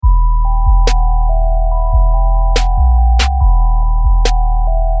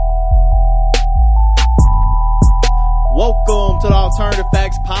Alternative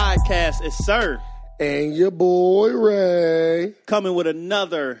Facts Podcast is Sir. And your boy Ray. Coming with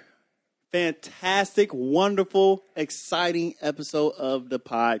another fantastic, wonderful, exciting episode of the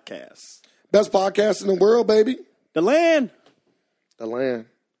podcast. Best podcast in the world, baby. The land. The land.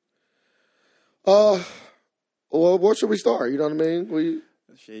 Well, where should we start? You know what I mean?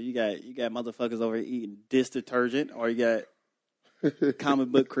 Shit, you got motherfuckers over here eating dish detergent, or you got comic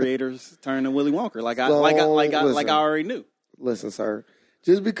book creators turning Willy Wonka, like I already knew. Listen, sir,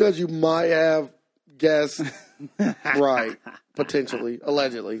 just because you might have guessed right, potentially,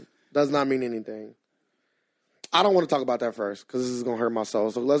 allegedly, does not mean anything. I don't want to talk about that first because this is gonna hurt my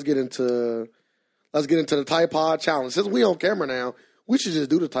soul. So let's get into the Tide Pod challenge. Since we on camera now, we should just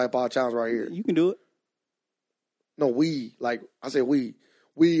do the Tide Pod challenge right here. You can do it. No, I said we.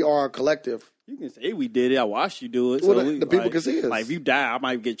 We are a collective. You can say we did it. I watched you do it. Well, so the people can see us. Like if you die, I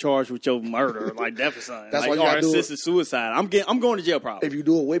might get charged with your murder, like death or something. That's like, why you gotta do assisted suicide. I'm going to jail probably. If you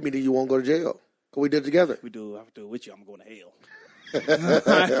do it with me, then you won't go to jail. Because we did it together. I have to do it with you. I'm going to hell.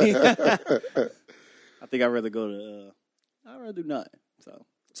 I think I'd rather go to. I'd rather do nothing.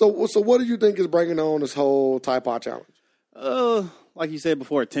 So what do you think is bringing on this whole Tide Pod challenge? Like you said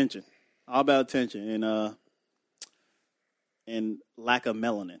before, attention. All about attention and lack of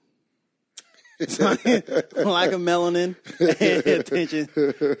melanin. Lack of melanin and attention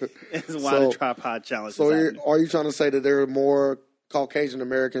is why the tripod challenge. So are you trying to say that there are more Caucasian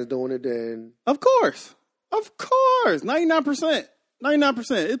Americans doing it than? Of course, 99%.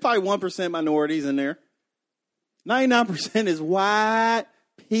 It's probably 1% minorities in there. 99% is white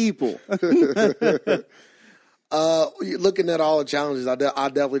people. Looking at all the challenges, I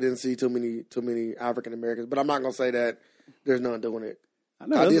definitely didn't see too many African Americans, but I'm not gonna say that there's none doing it.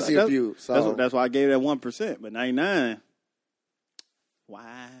 I did see a few. So that's why I gave that 1%, but 99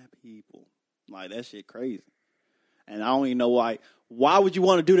 white people, like that shit crazy. And I don't even know why. Why would you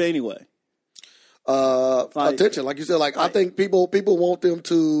want to do that anyway? Attention, like you said. I think people want them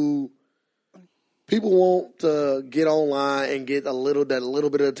to. People want to get online and get a little bit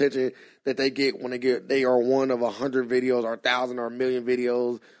of attention that they get when they are one of 100 videos or 1,000 or 1,000,000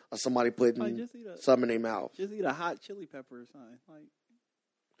 videos of somebody putting something in their mouth. Just eat a hot chili pepper or something.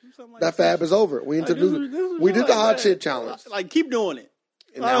 Do something like that fab is over. We introduced. We did the hot chip challenge. Keep doing it.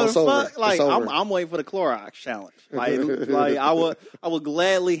 And now it's over. It's over. I'm waiting for the Clorox challenge. I would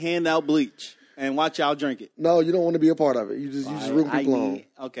gladly hand out bleach and watch y'all drink it. No, you don't want to be a part of it. You just root people on.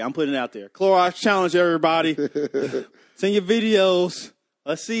 Okay, I'm putting it out there. Clorox challenge, everybody. Send your videos.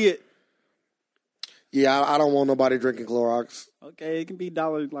 Let's see it. Yeah, I don't want nobody drinking Clorox. Okay, it can be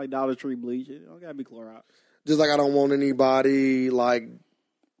Dollar Tree bleach. It don't gotta be Clorox. Just like I don't want anybody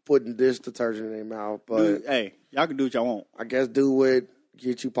putting dish detergent in their mouth. But dude, hey, y'all can do what y'all want. I guess do what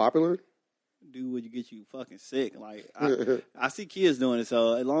get you popular. Do what you get you fucking sick. I see kids doing it.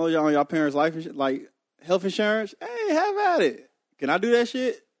 So as long as y'all on y'all parents' health insurance, hey, have at it. Can I do that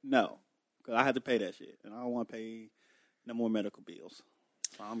shit? No, because I have to pay that shit, and I don't want to pay no more medical bills.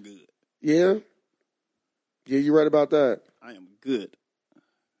 So I'm good. Yeah, you're right about that. I am good,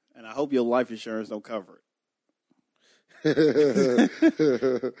 and I hope your life insurance don't cover it.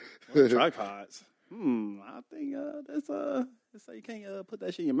 Tripods. I think that's so you can't put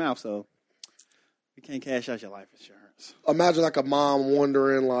that shit in your mouth, so you can't cash out your life insurance. Imagine a mom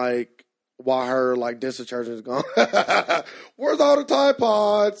wondering why her dish detergent is gone. Where's all the Tide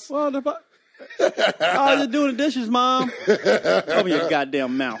Pods? Well, I was just doing the dishes, Mom. Open your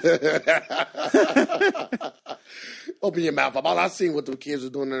goddamn mouth. Open your mouth. I've seen what the kids are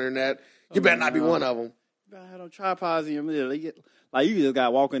doing on the internet. You better not be one of them. You better have no tripods in your middle. You just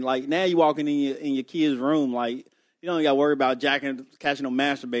got walking. Now you walking in your kid's room. You don't got to worry about catching them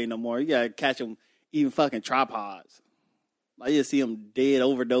masturbating no more. You got to catch them eating fucking tripods. You just see them dead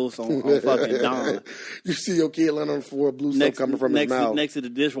overdose on fucking Dawn. You see your kid laying on the floor, blue stuff coming from his mouth. Next to the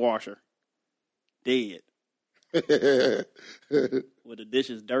dishwasher. Dead. With the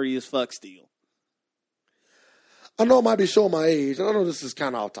dishes dirty as fuck still. I know I might be showing my age. I know this is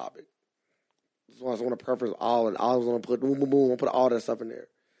kind of off topic. I just want to preface all, and I was going to put boom, boom, boom, I'll put all that stuff in there.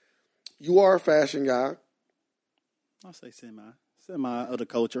 You are a fashion guy. I'll say semi of the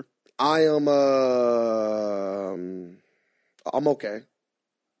culture. I am. I'm okay.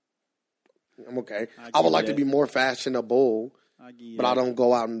 I would like to be more fashionable, but I don't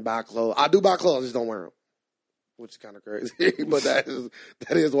go out and buy clothes. I do buy clothes, I just don't wear them, which is kind of crazy. But that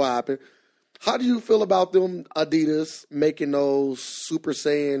is what happened. How do you feel about them Adidas making those Super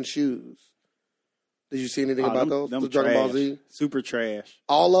Saiyan shoes? Did you see anything about those? Them the Dragon Ball Z? Super trash.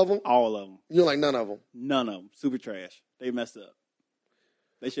 All of them? All of them. You don't like none of them? None of them. Super trash. They messed up.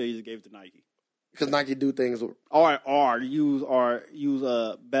 They should have just gave it to Nike. Because Nike do things. Or use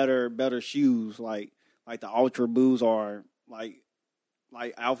better shoes like the Ultra Boosts or like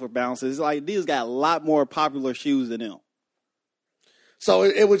Alpha Bounces. Like these got a lot more popular shoes than them. So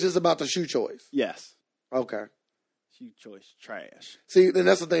it was just about the shoe choice. Yes. Okay. Shoe choice trash. See, then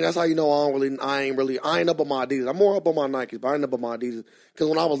that's the thing. That's how you know I ain't up on my Adidas. I'm more up on my Nikes, but I ain't up on my Adidas. Because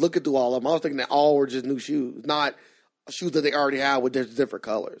when I was looking through all of them, I was thinking that all were just new shoes, not shoes that they already had with different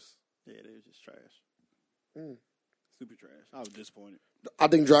colors. Yeah, they were just trash. Super trash. I was disappointed. I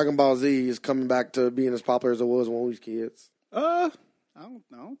think Dragon Ball Z is coming back to being as popular as it was when we was kids. I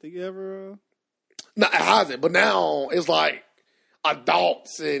don't think it ever. No, it hasn't. But now it's like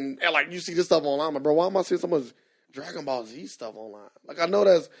adults and like you see this stuff online. Like, bro, why am I seeing so much Dragon Ball Z stuff online? Like I know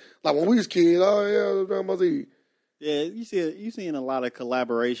that's like when we was kids. Oh yeah, Dragon Ball Z. Yeah, you seeing a lot of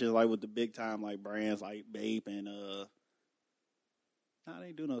collaborations like with the big time like brands like Bape and they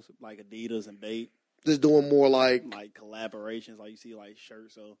ain't doing no like Adidas and Bape. Just doing more like collaborations, like you see like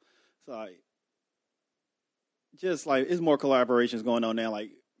shirts. So it's like just like it's more collaborations going on now. Like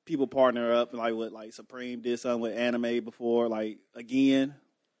people partner up, like with like Supreme did something with anime before, like again,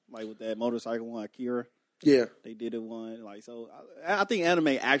 like with that motorcycle one, Akira. Yeah, they did it one. Like so, I think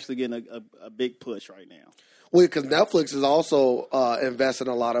anime actually getting a big push right now. Well, because Netflix is also investing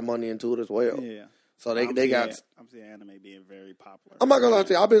a lot of money into it as well. Yeah. So I'm seeing anime being very popular. I'm not gonna lie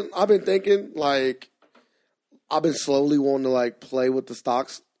to you. I've been thinking like I've been slowly wanting to like play with the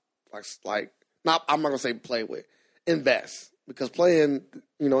stocks, like not. I'm not gonna say play with, invest because playing.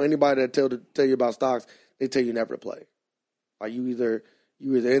 You know, anybody that tell you about stocks, they tell you never to play. Like you either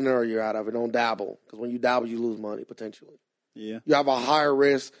in there or you're out of it. Don't dabble because when you dabble, you lose money potentially. Yeah, you have a higher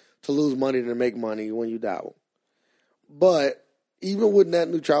risk to lose money than to make money when you dabble. But even with net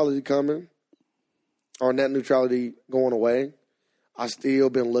neutrality coming. Or net neutrality going away, I still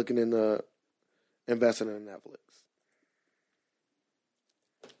been looking into investing in Netflix.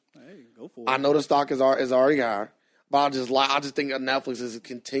 Hey, go for it. I know the stock is already high, but I just think that Netflix is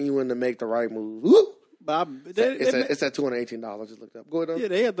continuing to make the right moves. Woo! But it's at $218. Just looked up. Go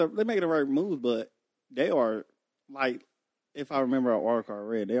ahead. Yeah, they making the right moves, but they are like, if I remember our article I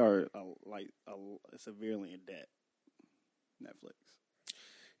read, they are severely in debt. Netflix.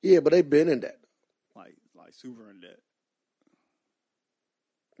 Yeah, but they've been in debt. Like super in debt.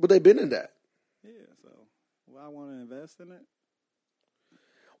 But they've been in debt. Yeah, so I want to invest in it.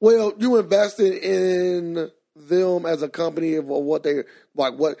 Well, you invested in them as a company of what they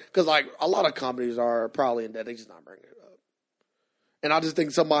like. What because like a lot of companies are probably in debt. They just not bringing it up. And I just think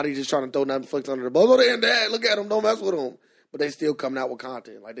somebody just trying to throw Netflix under the bus. Oh, they in debt. Look at them. Don't mess with them. But they still coming out with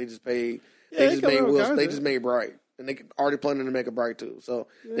content. Like they just paid. Yeah, they just made Bright. And they already planning to make a Bright too, so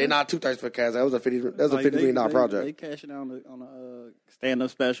they're not too thirsty for cash. That was a $50 million project. They cashing out on a stand up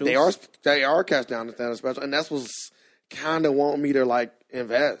special. They are cashing out on the stand up special, and that's what's kind of wanting me to like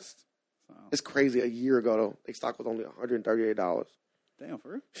invest. So. It's crazy. A year ago though, their stock was only $138. Damn,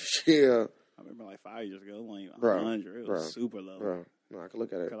 for real? Yeah. I remember like 5 years ago, it wasn't even $100. It was super low. Bro. No, I can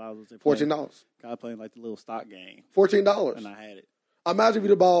look at it. I was $14. I was playing like the little stock game. $14. And I had it. Imagine if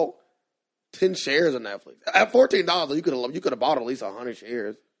you'd bought 10 shares of Netflix. At $14, you could have bought at least 100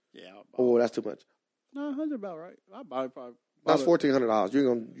 shares. Yeah. Oh, that's too much. No, 100 about right. I bought it probably. That's $1,400.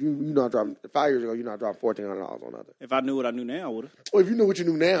 You're not dropping 5 years ago. You're not dropping $1,400 on nothing. If I knew what I knew now, I would have. Well, if you knew what you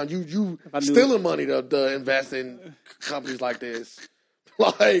knew now, you stealing money to invest in companies like this.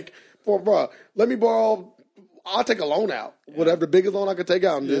 Like, bro, let me borrow. I'll take a loan out, whatever the biggest loan I could take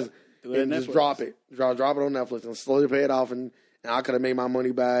out, and just drop it, drop it on Netflix, and slowly pay it off, and I could have made my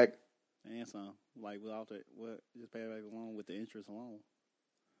money back. And some without that, just pay it back along with the interest alone.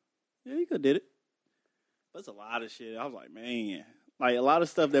 Yeah, you could have did it. But it's a lot of shit. I was like, man, like a lot of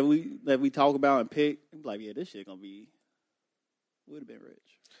stuff that we talk about and pick. I'm like, yeah, this shit would have been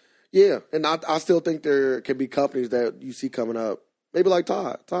rich. Yeah, and I still think there can be companies that you see coming up, maybe like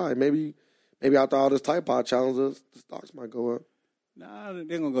Tide, maybe after all this Tide Pod challenges, the stocks might go up. Nah, they're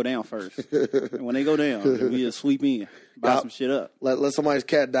gonna go down first. And when they go down, we just sweep in, buy some shit up. Let somebody's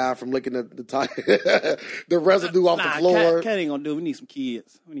cat die from licking the tire, the residue off the floor. Cat ain't gonna do it. We need some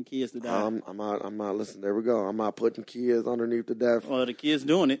kids. We need kids to die. I'm not. Listen, there we go. I'm not putting kids underneath the death. Well, the kids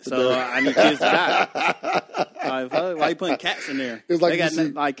doing it, so I need kids to die. Why you putting cats in there? It's like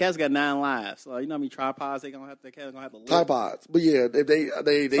cats got 9 lives. So you know how many tripods the cat's gonna have to live. Tripods, but yeah,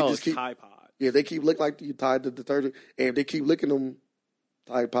 they just keep. Tripod. Yeah, they keep licking like you tied to detergent, and if they keep licking them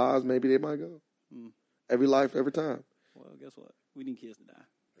Tide Pods, maybe they might go. Every life, every time. Well, guess what? We need kids to die.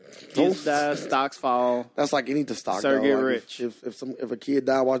 Kids die, stocks fall. That's like any to stock. Sir, get rich. If a kid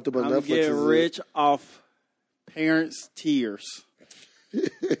die, watch the Netflix. I'm getting rich off parents' tears.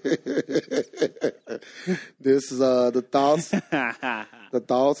 This is the thoughts. The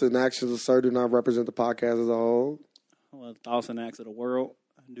thoughts and actions of Sir do not represent the podcast as a whole. Well, the thoughts and acts of the world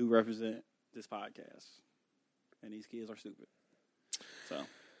do represent this podcast. And these kids are stupid. So,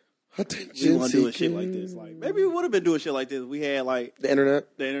 we want to do a shit like this. Like, maybe we would have been doing shit like this. We had, like... The internet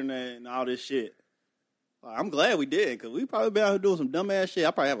and all this shit. Like, I'm glad we did, because we probably been out here doing some dumbass shit.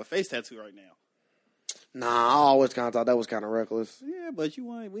 I probably have a face tattoo right now. Nah, I always kind of thought that was kind of reckless. Yeah, but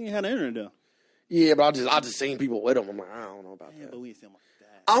we ain't had the internet, though. Yeah, but I just seen people with them. I'm like, I don't know about that. But we ain't see them like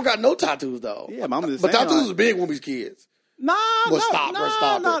that. I don't got no tattoos, though. Yeah, but I'm just saying, tattoos like, is big when we was kids. Not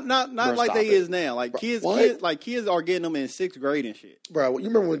Not like they is now. Like kids are getting them in 6th grade and shit. Bro, you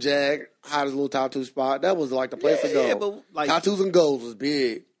remember when Jag had his little tattoo spot? That was like the place to go. Yeah, but like tattoos and golds was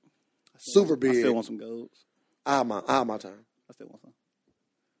big, super big. I still want some golds. I have my time. I still want some.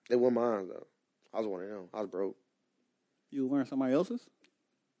 They weren't mine though. I was one of them. I was broke. You were wearing somebody else's?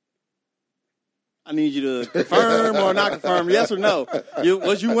 I need you to confirm or not confirm. Yes or no?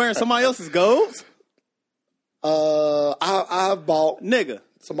 Was you wearing somebody else's golds? I've bought nigga.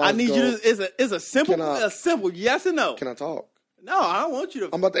 I need you to. It's a simple yes or no. Can I talk? No, I don't want you to.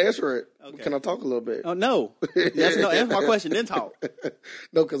 I'm about to answer it. Okay. Can I talk a little bit? Oh no. Yes or no. Answer my question, then talk.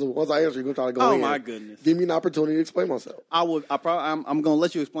 No, because once I answer, you're gonna try to go. Oh in. my goodness. Give me an opportunity to explain myself. I'm gonna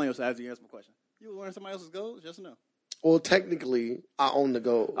let you explain yourself after you answer my question. You were wearing somebody else's golds? Yes or no? Well, technically, I own the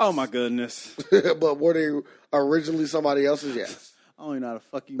golds. Oh my goodness. But were they originally somebody else's? Yes. I don't even know how to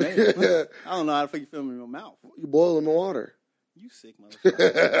fuck you made it. I don't know how to fuck you film in your mouth. You boil them in water. You sick motherfucker.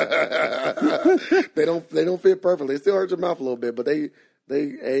 They don't fit perfectly. They still hurt your mouth a little bit, but hey,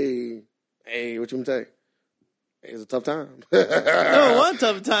 what you gonna say? It was a tough time. No, it wasn't a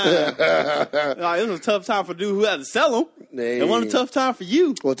tough time. It was a tough time for the dude who had to sell them. It wasn't a tough time for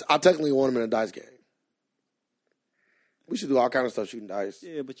you. Well, I technically won them in a dice game. We should do all kind of stuff shooting dice.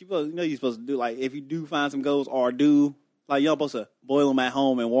 Yeah, but you're supposed to do, like, if you do find some goals or do, like, you're supposed to boil them at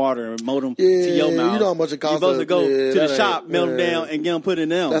home in water and mold them to your mouth. You know how much it costs. You're supposed to go to the shop, melt them down, and get them put in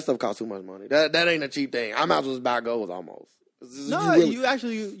them. That stuff costs too much money. That ain't a cheap thing. I might as well just buy goals almost. No,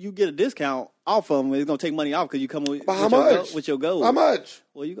 you get a discount off of them. It's gonna take money off because you come with your goals. How much?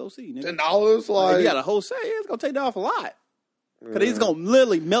 Well, you go see, nigga. $10, like if you got a whole set, it's gonna take that off a lot. Because he's gonna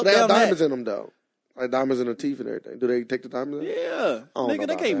literally melt down. They have diamonds in them though, like diamonds in the teeth and everything. Do they take the diamonds in? Yeah, nigga,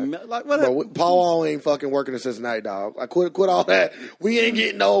 they can't melt. Like what? Bro, Paul ain't fucking working in Cincinnati, dog. Like quit all that. We ain't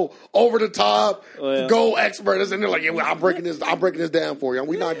getting no over the top gold expert. And they're like, yeah, well, I'm breaking this down for you.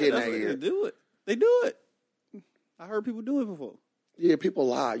 We not getting that here. They do it. I heard people do it before. Yeah, people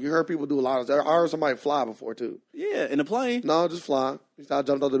lie. You heard people do a lot of stuff. I heard somebody fly before, too. Yeah, in a plane. No, just fly. I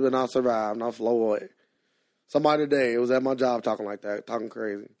jumped out the bed and I survived and I flew away. Somebody today, it was at my job talking like that, talking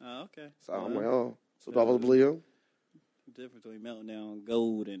crazy. Oh, okay. So I'm like, oh, so do I supposed to believe him? Difference between melting down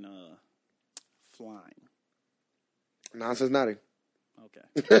gold and flying. Not Cincinnati.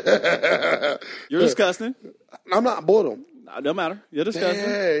 Okay. You're disgusting. I'm not boredom. It don't matter. You're disgusting.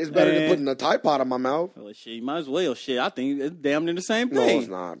 Yeah, it's better than putting a Tide Pod in my mouth. Well, shit, you might as well. Shit, I think it's damn near the same thing. No, it's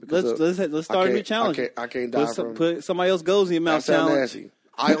not. Let's start a new challenge. I can't die from. Put somebody else goes in your mouth. That sounds nasty.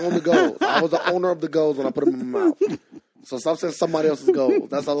 I own the goals. I was the owner of the goals when I put them in my mouth. So stop saying somebody else's goals.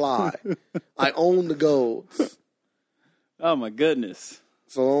 That's a lie. I own the goals. Oh my goodness.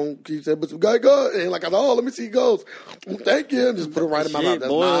 So don't keep saying, but some guy goes. And like I thought, let me see goals. Thank you. And just put it right in my mouth. That's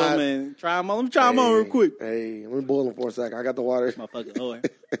boil them and try them on. Let me try them on real quick. Hey, let me boil them for a second. I got the water. My fucking Lord.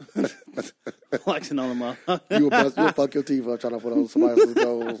 Flexing on them up. You'll fuck your teeth up trying to put on somebody else's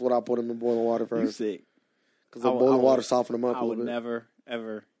goals when I put them in boiling water first. You sick. Because the boiling water soften them up a little bit. I would never,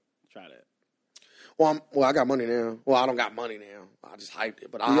 ever try that. Well, I got money now. Well, I don't got money now. I just hyped it.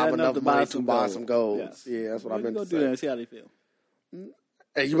 But I have enough money to buy some golds. Yes. Yeah, that's what I've been saying. Go do that and see how they feel.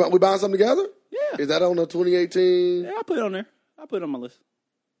 Hey, we buying something together? Yeah. Is that on the 2018? Yeah, I put it on there. I put it on my list.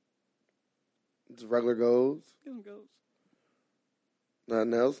 Just regular golds? Get some golds.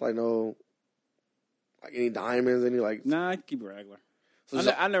 Nothing else? Like any diamonds? Nah, I keep it regular. So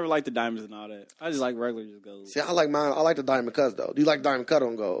I never liked the diamonds and all that. I just like regular just golds. See, I like mine. I like the diamond cuts, though. Do you like diamond cut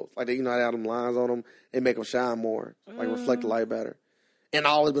on golds? Like, they have them lines on them. They make them shine more. Like, reflect the light better. And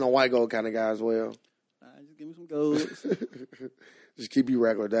I've always been a white gold kind of guy as well. Just give me some golds. Just keep you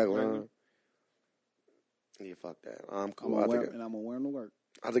regular. Yeah, fuck that. I'm cool. I'm going to wear them to work.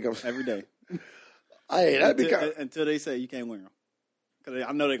 I think I'm every day. Hey, that'd be kind until they say you can't wear them. Because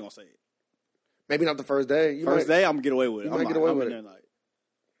I know they're going to say it. Maybe not the first day. First day, I'm going to get away with it. You might get away with it.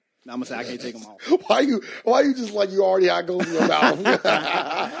 I'm going to say I can't take them off. Why you just like you already got gold in your mouth?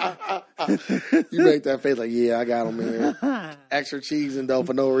 You make that face like, yeah, I got them, man. Extra cheese and dough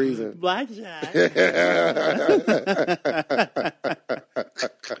for no reason. Blackjack.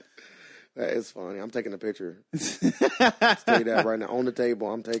 It's funny. I'm taking a picture. Stay that right now on the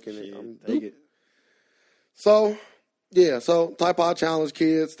table. I'm taking it. Take it. So, yeah. So, Tripod challenge,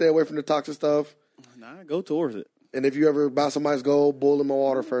 kids. Stay away from the toxic stuff. Nah, go towards it. And if you ever buy somebody's gold, boil them in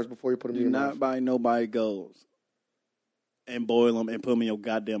water first before you put them in your mouth. Do not buy nobody golds and boil them and put them in your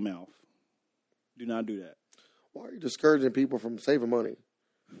goddamn mouth. Do not do that. Why are you discouraging people from saving money?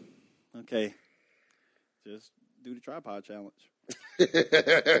 Okay. Just do the tripod challenge.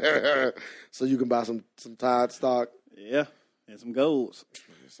 So you can buy some Tide stock. Yeah. And some golds.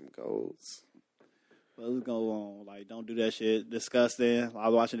 Some golds. Well, let's go on. Like, don't do that shit. Disgusting. I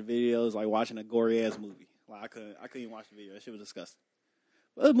was watching the videos, like watching a gory ass movie. Like, I couldn't even watch the video. That shit was disgusting.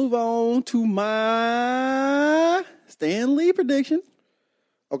 But let's move on to my Stan Lee prediction.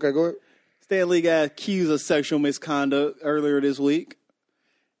 Okay, go ahead. Stan Lee got accused of sexual misconduct earlier this week.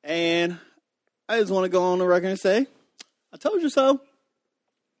 And I just want to go on the record and say, I told you so.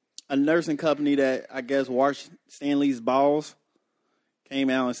 A nursing company that I guess washed Stan Lee's balls came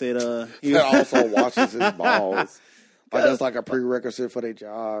out and said he also washes his balls. Like that's like a prerequisite for their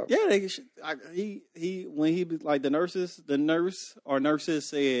job. Yeah, when he like the nurse or nurses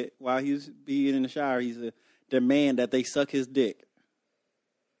said while he was being in the shower, he's a demand that they suck his dick.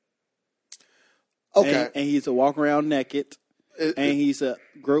 Okay, and he's to walk around naked, and he's to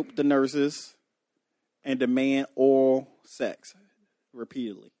grope the nurses and demand oral sex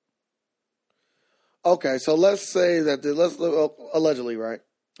repeatedly. Okay, so let's say that allegedly, right?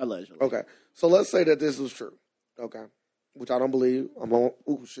 Allegedly. Okay, so let's say that this was true. Okay, which I don't believe. I'm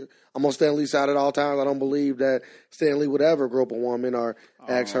on Stan Lee's side at all times. I don't believe that Stan Lee would ever grope a woman or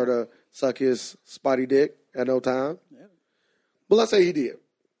ask her to suck his spotty dick at no time. Yeah. But let's say he did.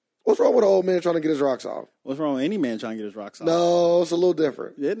 What's wrong with an old man trying to get his rocks off? What's wrong with any man trying to get his rocks off? No, it's a little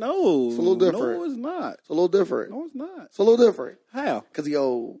different. Yeah, no. It's a little different. No, it's not. It's a little different. No, it's not. It's a little different. How? Because he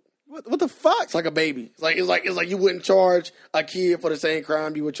old. What the fuck? It's like a baby. It's like you wouldn't charge a kid for the same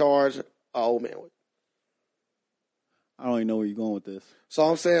crime you would charge an old man with. I don't even know where you're going with this. So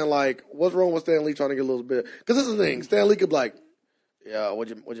I'm saying, like, what's wrong with Stan Lee trying to get a little bit? Because this is the thing. Stan Lee could be like, yeah, would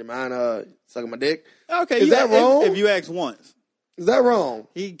you mind sucking my dick? Okay. Is that wrong? If you ask once. Is that wrong?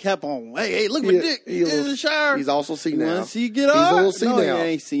 He kept on, hey, look at my dick. He's in the shower. He's also senile. Once he get up. He's a little senile. No, he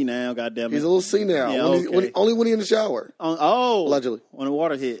ain't senile, goddammit. He's a little senile. Yeah, only when he's in the shower. Allegedly. When the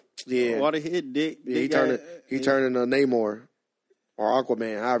water hit. Yeah. Water hit, dick. Yeah, he turned into Namor or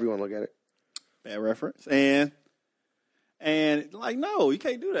Aquaman, however you want to look at it. Bad reference. And like, no, you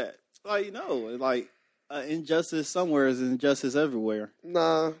can't do that. Like, no, like injustice somewhere is injustice everywhere.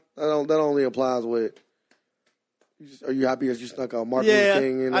 Nah, that only applies with. Are you happy as you snuck a Martin Luther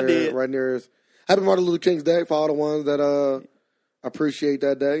King in there? I did. Right near his Happy Martin Luther King's Day for all the ones that appreciate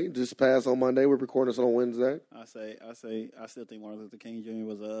that day. Just passed on Monday. We're recording this on Wednesday. I still think Martin Luther King Jr.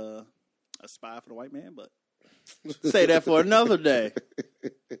 was a spy for the white man, but say that for another day.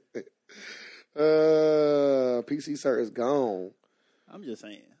 PC cert is gone. I'm just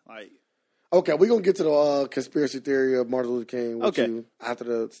saying, like. Okay, we're gonna get to the conspiracy theory of Martin Luther King with you after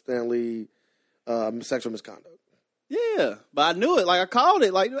the Stan Lee sexual misconduct. Yeah, but I knew it. Like, I called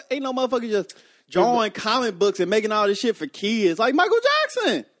it. Like, ain't no motherfucker just drawing comic books and making all this shit for kids. Like Michael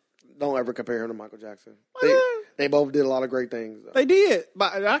Jackson. Don't ever compare him to Michael Jackson. They both did a lot of great things, though. They did,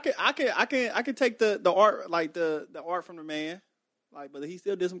 but I can take the art, like the art from the man, like, but he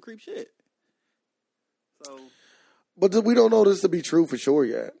still did some creep shit. So, but we don't know this to be true for sure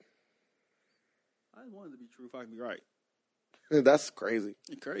yet. I just wanted it to be true if I can be right. That's crazy.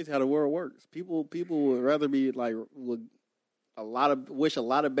 It's crazy how the world works. People would rather be like wish a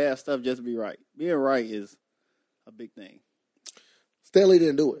lot of bad stuff just to be right. Being right is a big thing. Stan Lee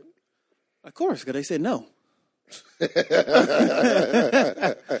didn't do it. Of course, because they said no.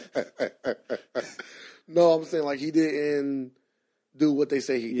 No, I'm saying like he didn't do what they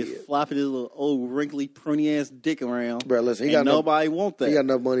say he did. Flopping his little old wrinkly pruny ass dick around. Bro, listen, nobody want that. He got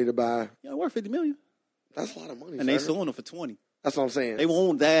enough money to buy. Yeah, worth $50 million. That's a lot of money, and they suing him for 20. That's what I'm saying. They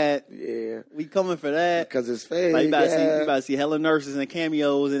want that. Yeah. We coming for that. Because it's fake. Like, you about to see hella nurses and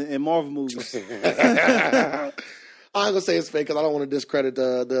cameos in Marvel movies. I ain't going to say it's fake because I don't want to discredit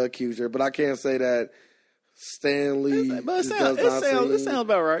the accuser, but I can't say that Stan Lee it sounds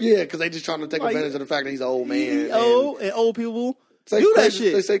about right. Yeah, because they just trying to take advantage of the fact that he's an old man. Old people do that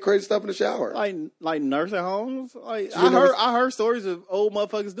shit. They say crazy stuff in the shower. Like nursing homes. Like, I heard stories of old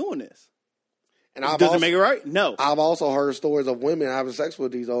motherfuckers doing this. And does it make it right? No. I've also heard stories of women having sex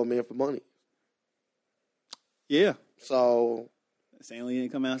with these old men for money. Yeah. So Stan Lee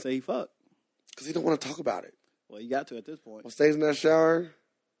didn't come out and say he fucked. Because he don't want to talk about it. Well, you got to at this point. What stays in that shower,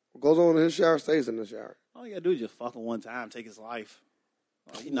 what goes on in his shower stays in the shower. All you got to do is just fuck him one time, take his life.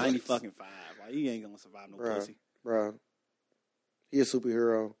 Like, he 90 fucking 5. Like, he ain't gonna survive no pussy. Bruh. He a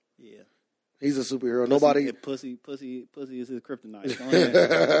superhero. Yeah. He's a superhero. Nobody. Pussy is his kryptonite. Go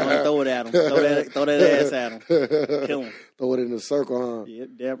ahead, throw it at him. Throw that ass at him. Kill him. Throw it in the circle, huh? Yep,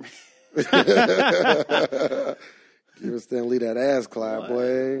 damn. Give Stan Lee that ass clap,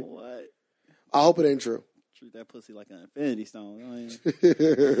 boy. What? I hope it ain't true. Treat that pussy like an infinity stone.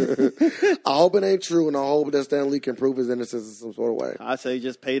 I hope it ain't true, and I hope that Stan Lee can prove his innocence in some sort of way. I say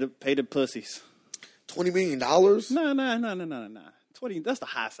just pay the pussies. $20 million? No. 20. That's the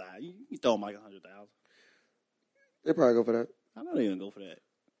high side. You throw them like 100,000. They probably go for that. I know they didn't go for that.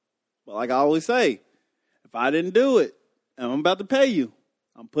 But like I always say, if I didn't do it and I'm about to pay you,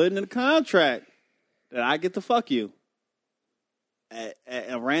 I'm putting in a contract that I get to fuck you at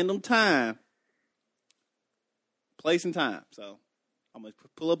a random time, place and time. So I'm going to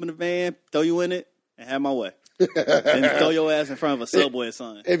pull up in the van, throw you in it, and have my way. And throw your ass in front of a subway or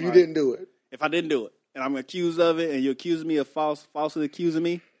something. If you didn't do it. If I didn't do it, and I'm accused of it, and you're accusing me of falsely accusing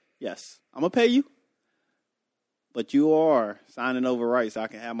me, yes, I'm going to pay you. But you are signing over rights so I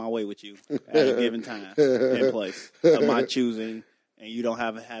can have my way with you at a given time and place of my choosing, and you don't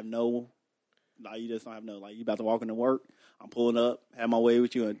have no, like, you just don't have no, like, you about to walk into work, I'm pulling up, have my way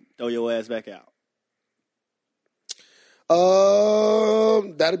with you, and throw your ass back out.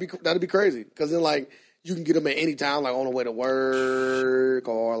 That'd be crazy, because then, like, you can get them at any time, like on the way to work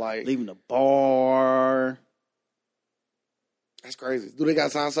or like leaving the bar. That's crazy. Do they got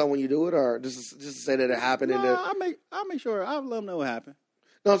to sign something when you do it, or just to say that it happened? I'll make sure. I'll let them know what happened.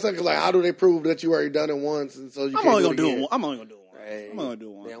 No, I'm saying, like, how do they prove that you already done it once, and so you I'm can't only do it gonna again? do it. I'm only gonna do it once. Hey, I'm only gonna do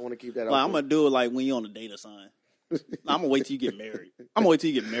it once. Yeah, I want to keep that. Like, I'm gonna do it like when you're on a date or something. I'm gonna wait till you get married. I'm gonna wait till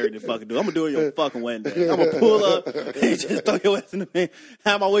you get married to fucking do it. I'm gonna do it your fucking wedding day. I'm gonna pull up and just throw your ass in the van,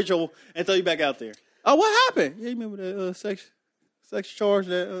 have my waitress, and throw you back out there. Oh, what happened? Yeah, you remember the sex charge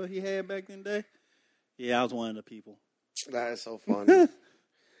that he had back in the day? Yeah, I was one of the people. That is so funny.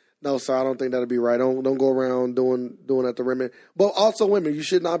 No, sir, I don't think that'd be right. Don't go around doing that to women. But also women, you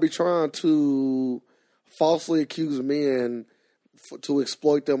should not be trying to falsely accuse men to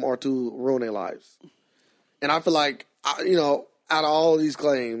exploit them or to ruin their lives. And I feel like, out of all of these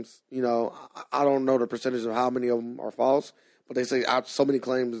claims, I don't know the percentage of how many of them are false, but they say out so many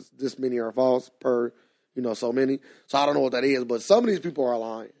claims, this many are false per, so many. So I don't know what that is, but some of these people are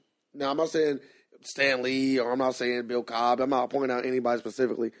lying. Now, I'm not saying Stan Lee or I'm not saying Bill Cobb. I'm not pointing out anybody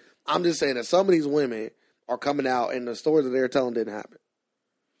specifically. I'm just saying that some of these women are coming out and the stories that they're telling didn't happen.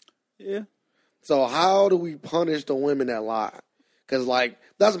 Yeah. So how do we punish the women that lie? Because, like,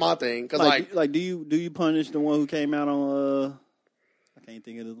 that's my thing. Cause do you punish the one who came out on I can't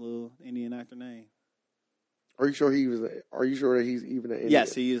think of the little Indian actor name. Are you sure that he's even an Indian?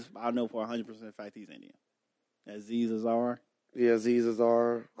 Yes, he is. I know for 100% fact he's Indian. Aziz Ansari. Yeah, Aziz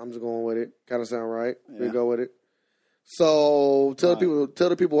Ansari. I'm just going with it. Kind of sound right. Yeah. We go with it. So tell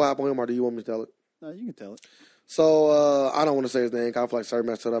the people what happened to him, or do you want me to tell it? No, you can tell it. So I don't want to say his name. I feel like Sir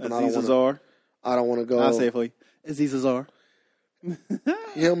messed it up, and Aziz Ansari. I don't want to go. I'll say it for you. Aziz Ansari.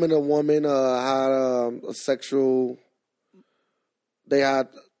 Him and a woman had a sexual. They had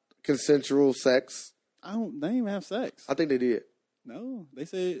consensual sex. They didn't even have sex. I think they did. No, they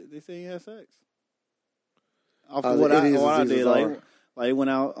say he had sex. Off What what I did, like went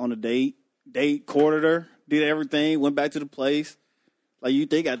out on a date, courted her, did everything, went back to the place. Like, you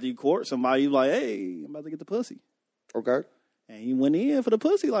think after you court somebody, you like, hey, I'm about to get the pussy. Okay. And he went in for the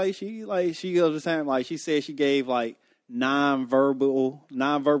pussy. She goes the time, like, she said she gave like non-verbal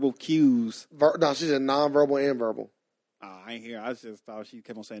cues. No, she said non-verbal and verbal. Oh, I ain't hear. I just thought she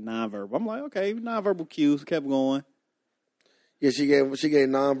kept on saying non-verbal. I'm like, okay, non-verbal cues. Kept going. Yeah, she gave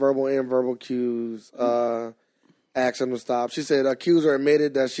non-verbal and verbal cues. Asked him to stop. She said accuser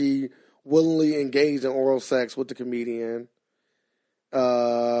admitted that she willingly engaged in oral sex with the comedian,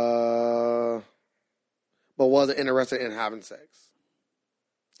 but wasn't interested in having sex.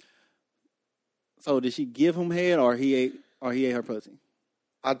 So did she give him head, or he ate her pussy?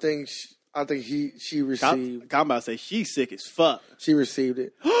 I think she received. I'm about to say she's sick as fuck. She received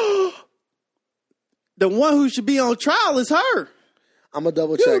it. The one who should be on trial is her. I'm gonna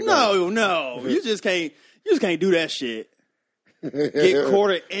double check. No, you just can't do that shit. Get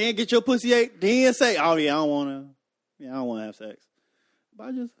courted and get your pussy ate, then say, "Oh yeah, I don't want to have sex." But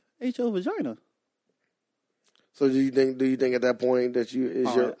I just ate your vagina. So do you think at that point that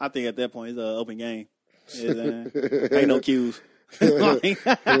I think at that point it's an open game. Ain't no cues. You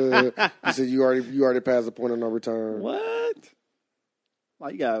said you already passed the point of no return. What?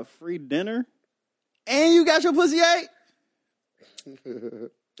 Like, you got a free dinner and you got your pussy ate?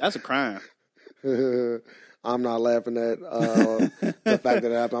 That's a crime. I'm not laughing at the fact that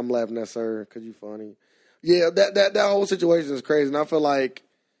it happened. I'm laughing at Sir because you funny. Yeah, that whole situation is crazy, and I feel like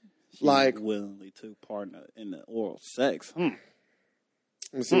She willingly took part in the oral sex. Let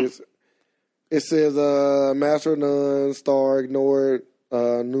me see. It says Master of None star ignored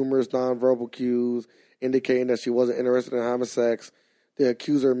numerous nonverbal cues indicating that she wasn't interested in having sex. The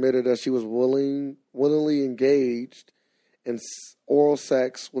accuser admitted that she was willingly engaged in oral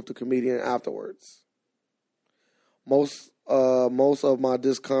sex with the comedian afterwards. Most of my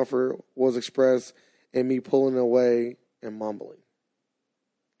discomfort was expressed in me pulling away and mumbling.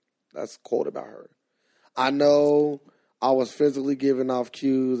 That's quoted by her. I know I was physically giving off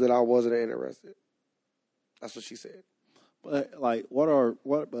cues that I wasn't interested. That's what she said. But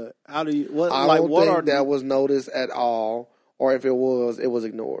but how do you? What I like don't what think are that was noticed at all, or if it was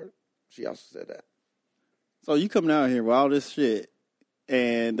ignored. She also said that. So you coming out here with all this shit,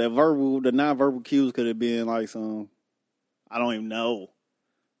 and the nonverbal cues could have been like some, I don't even know.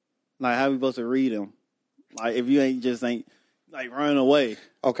 Like how we supposed to read them? Like if you ain't like running away.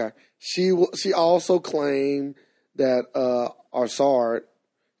 Okay. She also claimed that Arsard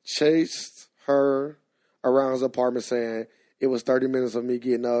chased her around his apartment, saying it was 30 minutes of me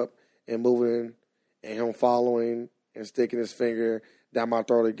getting up and moving, and him following and sticking his finger down my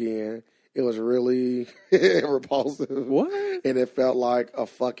throat again. It was really repulsive. What? And it felt like a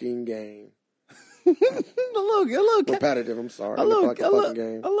fucking game. a little repetitive. I'm sorry. A little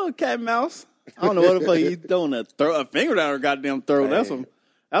cat and mouse. I don't know what the fuck you throwing a finger down her goddamn throat. Dang.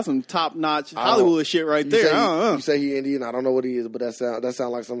 That's some top notch Hollywood shit right there. You say he Indian. I don't know what he is, but that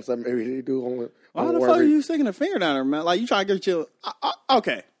sound like something maybe they do on. Why the fuck are you sticking a finger down her, man? Like you trying to get your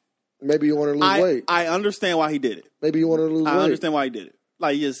okay. Maybe you want to lose weight. I understand why he did it. Maybe you want to lose weight. I understand why he did it.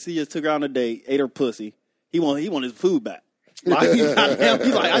 Like he just took her on a date, ate her pussy. He want his food back. Like, he's like,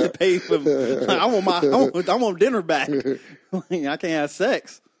 I just paid for. Like, I want dinner back. Like, I can't have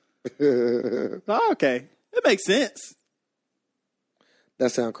sex. Okay, it makes sense.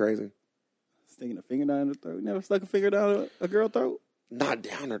 That sounds crazy. Sticking a finger down her throat. You never stuck a finger down a girl's throat? Not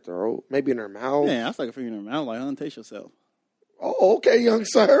down her throat. Maybe in her mouth. Yeah, I stuck a finger in her mouth. Like, taste yourself. Oh, okay, young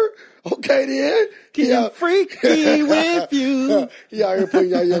sir. Okay, then. Get freaky with you. You out here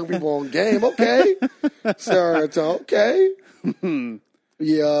putting y'all young people on game. Okay. Sir, okay.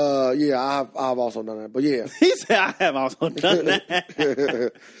 Yeah, I've also done that. But yeah. He said I have also done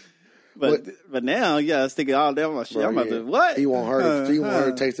that. But now, yeah, stick it all down my shit. Bro, I'm about to, what? He want her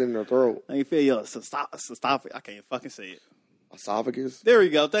to taste it in her throat. I feel your esophagus. I can't fucking say it. Esophagus? There we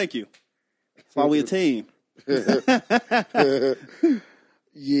go. Thank you. That's why we a team.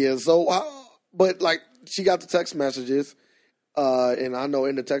 Yeah, so, but like, she got the text messages, and I know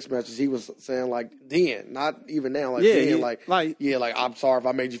in the text messages he was saying, like, then, not even now, like, then, like, I'm sorry if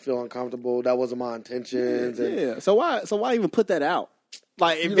I made you feel uncomfortable. That wasn't my intentions. Yeah. So why even put that out?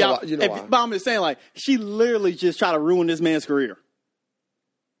 Like, if why. But I'm just saying, like, she literally just tried to ruin this man's career.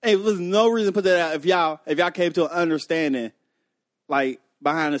 And there was no reason to put that out if y'all came to an understanding, like,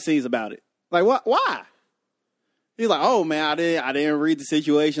 behind the scenes about it. Like, what? Why? He's like, oh man, I didn't read the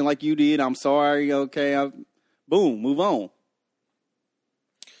situation like you did. I'm sorry. Okay, boom, move on.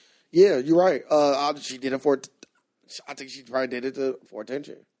 Yeah, you're right. She did it I think she probably did it for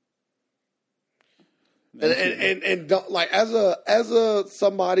attention. And don't, like as a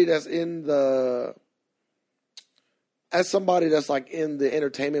somebody that's like in the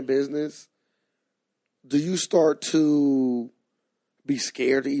entertainment business, do you start to be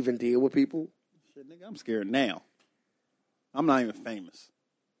scared to even deal with people? Shit, nigga, I'm scared now. I'm not even famous.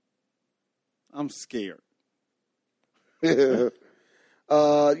 I'm scared. It's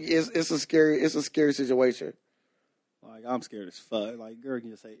a scary situation. Like, I'm scared as fuck. Like, girl can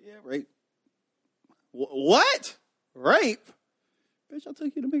just say, yeah, rape. What? Rape? Bitch, I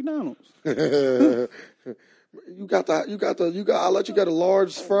took you to McDonald's. I'll let you get a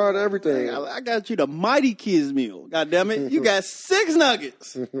large fried everything. I got you the Mighty Kids meal. God damn it. You got 6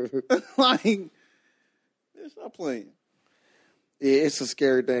 nuggets. Like, bitch, stop playing. Yeah, it's a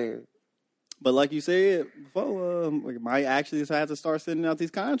scary thing. But like you said before, we might actually have to start sending out these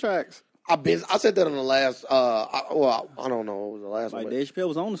contracts. I said that on the last, I don't know what was the last one. Like Dave Chappelle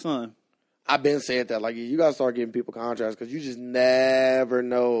was on the sun. I've been saying that. Like, you got to start giving people contracts because you just never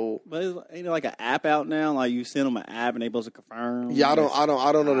know. But ain't there like an app out now? Like, you send them an app and they supposed to confirm? Yeah, I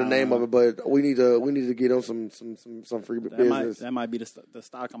don't know the name of it, but we need to get them some free business. That might be the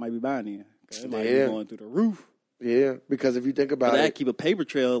stock I might be buying in. It might be going through the roof. Yeah, because if you think about it, keep a paper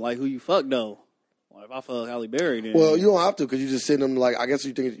trail like who you fuck though. Like if I fuck Halle Berry, then well, you don't have to because you just send them like I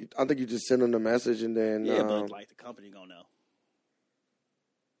think you just send them the message and then but like the company gonna know.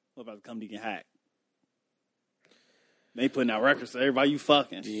 What about the company can hack? They putting out records to everybody you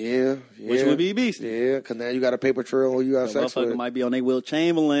fucking. Yeah. Which would be beastie. Yeah, because now you got a paper trail who you got sex with. Motherfucker might be on their Will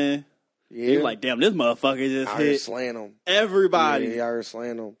Chamberlain. Yeah. You like, damn, this motherfucker just hit slaying them. Everybody. Yeah, I heard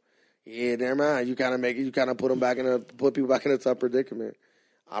slaying them. Yeah, never mind. You kind of put people back in a tough predicament.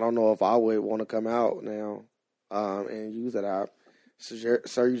 I don't know if I would want to come out now and use that app.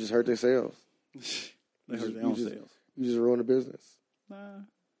 Sir, you just hurt their sales. They hurt their own sales. You just ruined the business.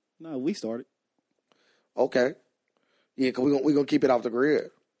 No, we started. Okay. Yeah, because we're going to keep it off the grid.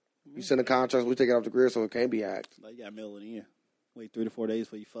 You send a contract, we take it off the grid so it can't be hacked. Like, you got to mail it in. Wait 3 to 4 days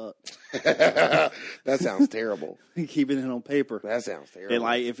before you fuck. That sounds terrible. Keeping it on paper. That sounds terrible. And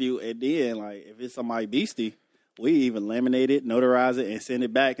like if it's somebody beastie, we even laminate it, notarize it, and send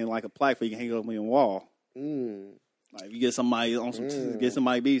it back in like a plaque so you can hang it up on your wall. Like if you get somebody on get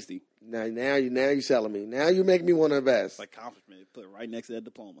somebody beastie. Now you selling me. Now you make me want to invest. It's like accomplishment. Put it right next to that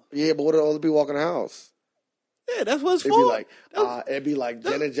diploma. Yeah, but what do other people walk in the house? Yeah, that's what it's for. It'd be like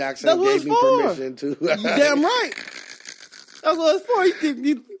Janet Jackson gave me permission to. You damn right. That's what it's for.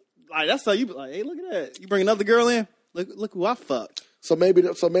 You, like that's how you be like, hey, look at that. You bring another girl in. Look who I fucked. So maybe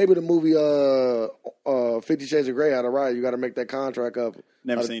the movie 50 Shades of Grey had it right. You got to make that contract up.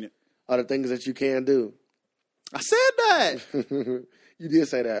 Never seen it. Other things that you can do. I said that. You did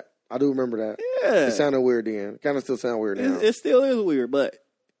say that. I do remember that. Yeah. It sounded weird then. Kind of still sound weird now. It still is weird, but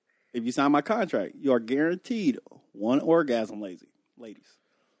if you sign my contract, you are guaranteed one orgasm, ladies.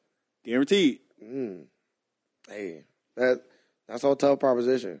 Guaranteed. Hey, that's all tough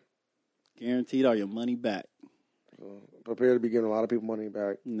proposition. Guaranteed all your money back. Prepare to be giving a lot of people money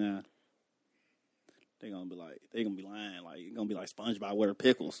back. Nah. They're gonna be lying. Like you're gonna be like SpongeBob with her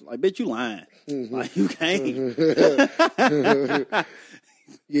pickles. Like, bitch, you lying. Like you can't.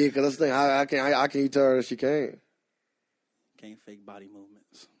 Yeah, because that's the thing. How can you tell her that she can't? Can't fake body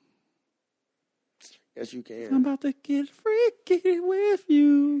movements. Yes, you can. I'm about to get freaky with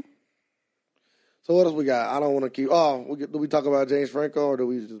you. So what else we got? I don't want to keep. Do we talk about James Franco or do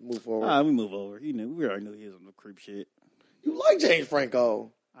we just move forward? We move over. We already knew he was on the creep shit. You like James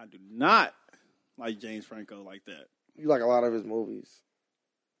Franco? I do not like James Franco like that. You like a lot of his movies.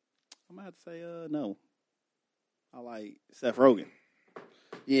 I'm gonna have to say no. I like Seth Rogen.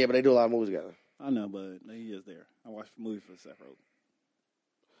 Yeah, but they do a lot of movies together. I know, but he is there. I watched movies for Seth Rogen.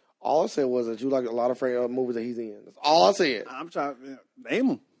 All I said was that you like a lot of movies that he's in. That's all I said. I'm trying to name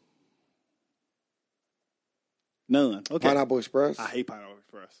them. None. Okay. Pineapple Express? I hate Pineapple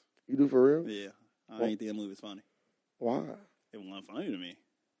Express. You do for real? Yeah. I ain't think that movie's funny. Why? It wasn't funny to me.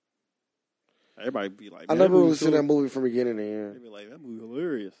 Everybody be like, I never really seen that movie from beginning to end. They be like, that movie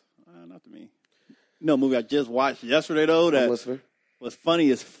hilarious. Not to me. You know, a movie I just watched yesterday though that was funny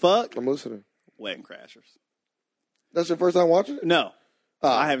as fuck. I'm listening. Wedding Crashers. That's your first time watching it? No.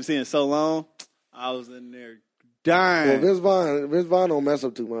 I haven't seen it so long. I was in there dying. Well, Vince Vaughn don't mess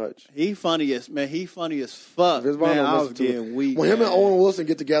up too much. He funny as fuck. Vince Vaughn I was getting weak. When him and Owen Wilson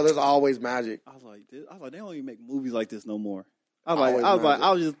get together, it's always magic. I was like, they don't even make movies like this no more. I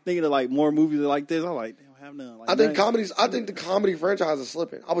was just thinking of like more movies like this. I was like, they don't have none. Like, I think the comedy franchise is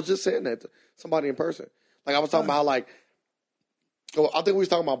slipping. I was just saying that to somebody in person. Like I was talking about I think we was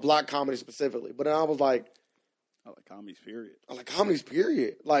talking about black comedy specifically, but then I was like, I like comedies, period. I like comedies,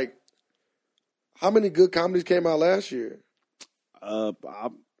 period. Like, how many good comedies came out last year? I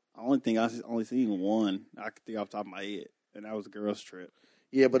only think I only seen one. I could think off the top of my head, and that was Girls Trip.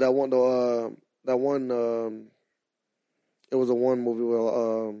 Yeah, but it was a one movie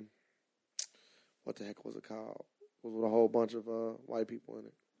where, what the heck was it called? It was with a whole bunch of white people in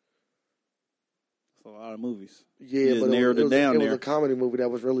it. That's a lot of movies. Yeah, but it was a comedy movie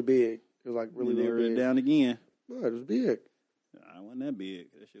that was really big. It was like really, really big. Narrowed it down again. No, it was big. It wasn't that big.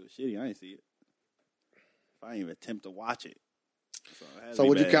 That shit was shitty. I didn't see it. I didn't even attempt to watch it. So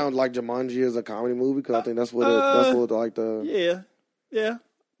would you count like Jumanji as a comedy movie? Because I think that's what yeah.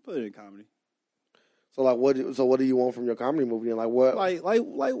 Put it in comedy. So like what do you want from your comedy movie? And like what? Like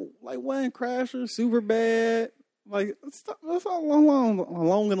Wedding Crashers, Super Bad. Like that's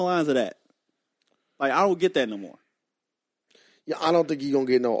along the lines of that. Like I don't get that no more. Yeah, I don't think you're gonna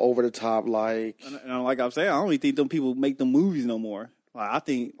get no over the top like. And like I'm saying, I don't even think them people make them movies no more. Like I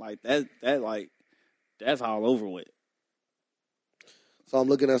think like that's all over with. So I'm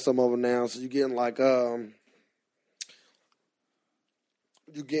looking at some of them now. So you're getting like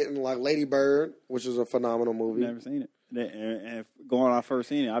Lady Bird, which is a phenomenal movie. Never seen it. And if going on, I first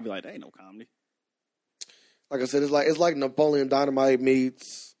seen it, I'd be like, that ain't no comedy. Like I said, it's like Napoleon Dynamite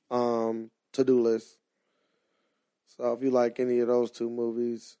meets To-Do List. So if you like any of those two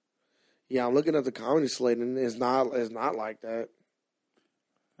movies, yeah, I'm looking at the comedy slate and it's not like that.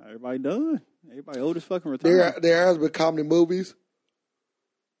 Everybody done. Everybody old as fucking retired. There has been comedy movies,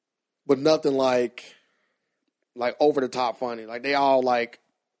 but nothing like over the top funny. Like they all like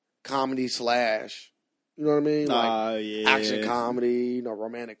comedy slash. You know what I mean? Like yeah. action comedy,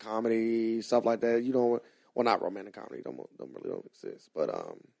 romantic comedy, stuff like that. Well, not romantic comedy. Don't exist. But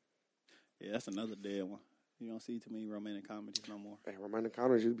yeah, that's another dead one. You don't see too many romantic comedies no more. Hey, romantic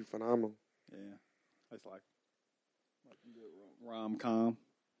comedies used to be phenomenal. Yeah, it's like rom-com.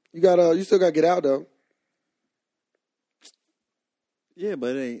 You still got to Get Out though. Yeah,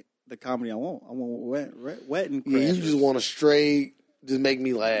 but it ain't the comedy I want. I want wet and crashes. Yeah, you just want to straight just make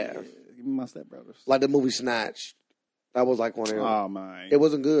me laugh. Yeah, give me my stepbrothers. Like the movie Snatch. That was like one of them. Oh man, it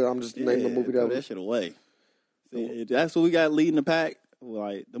wasn't good. I'm just naming the movie throw that shit away. See, that's what we got leading the pack.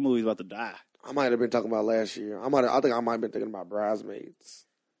 Like the movie's about to die. I might have been talking about last year. I think I might have been thinking about Bridesmaids.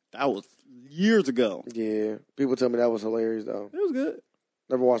 That was years ago. Yeah, people tell me that was hilarious though. It was good.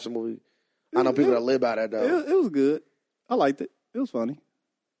 Never watched the movie. I know people that live by that though. It was good. I liked it. It was funny.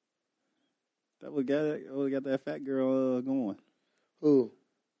 That would got that fat girl going. Who?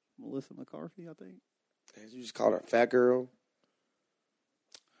 Melissa McCarthy, I think. You just called her a fat girl?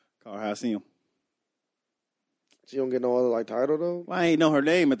 Call her how I see him. She don't get no other like title though? Well, I ain't know her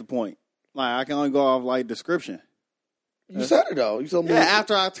name at the point. Like I can only go off like description. You said it though. You told me. Yeah,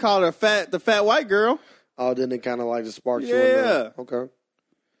 after I called her the fat white girl. Oh, then it kind of like just sparked you. Yeah. Okay.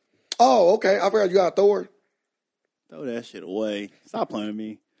 Oh, okay. I forgot you got Thor. Throw that shit away. Stop playing with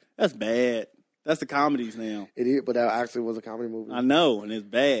me. That's bad. That's the comedies now. It is, but that actually was a comedy movie. I know, and it's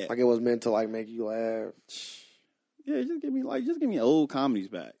bad. Like it was meant to like make you laugh. Yeah, just give me old comedies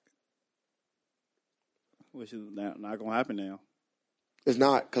back. Which is not gonna happen now. It's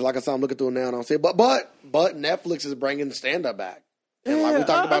not, because like I said, I'm looking through it now and I'm saying, but Netflix is bringing stand up back. And yeah, like we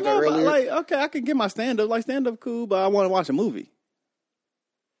talked about that earlier. Like, okay, I can get my stand up. Like stand up cool, but I want to watch a movie.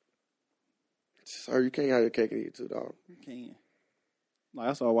 Sir, you can't have your cake and eat it too, dog. You can. Like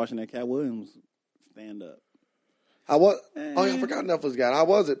I started watching that Cat Williams stand up. Oh yeah, I forgot Netflix got it. How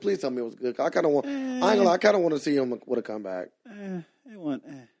was it? Please tell me it was good. I kind of want. I ain't gonna lie, I kind of want to see him with a comeback. It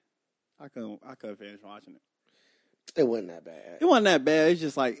wasn't. I couldn't finish watching it. It wasn't that bad. It wasn't that bad. It's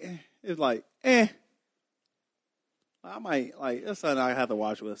just like it was like I might like that's something I have to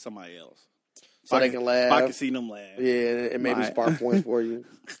watch with somebody else, so they can laugh. I can see them laugh. Yeah, it maybe spark points for you.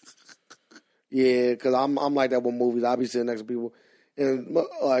 Yeah, because I'm like that with movies. I'll be sitting next to people, and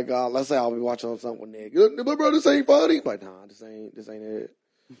like let's say I'll be watching something with Nick. But bro, this ain't funny. I'm like, nah, this ain't it.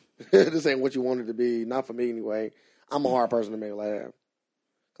 This ain't what you wanted to be. Not for me anyway. I'm a hard person to make laugh.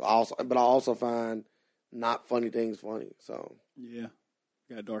 But I also find not funny things funny. So yeah, you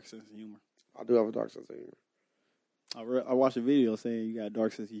got a dark sense of humor. I do have a dark sense of humor. I watched a video saying you got a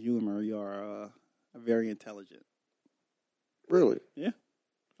dark sense of humor. You are very intelligent. Really? Yeah.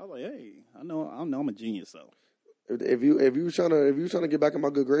 I was like, hey, I know I'm a genius though. If you trying to get back in my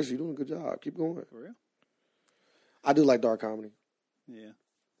good grace, you're doing a good job. Keep going. For real? I do like dark comedy. Yeah.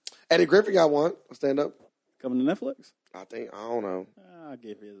 Eddie Griffin got one. Stand up. Coming to Netflix? I don't know. I'll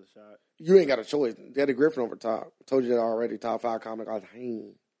give his a shot. You ain't got a choice. Eddie Griffin over top. I told you that already. Top 5 comic. I was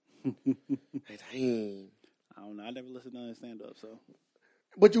dang. I don't know. I never listened to his stand up, so.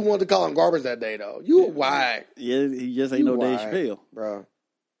 But you wanted to call him garbage that day though. You were whack. Yeah, he just ain't no Dave Chappelle, bro.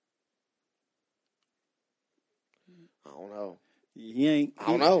 I don't know. He ain't. I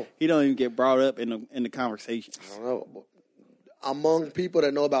don't know. He don't even get brought up in the conversations. I don't know. Among people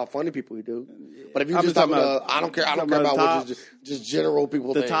that know about funny people, we do. But if you just talking about, I don't care. I don't care about what just general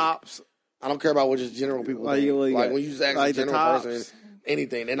people think. The tops. I don't care about what just general people think. Like when you just ask a general person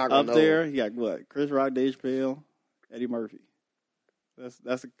anything, they're not gonna know. Up there, you got what? Chris Rock, Dave Chappelle, Eddie Murphy. That's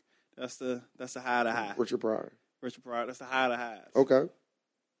the high of the high. Richard Pryor. That's the high of the highs. Okay.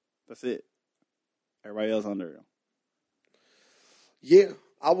 That's it. Everybody else under him. Yeah,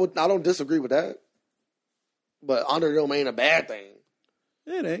 I don't disagree with that. But under them ain't a bad thing.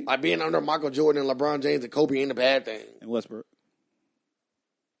 It ain't. Like being under Michael Jordan and LeBron James and Kobe ain't a bad thing. And Westbrook.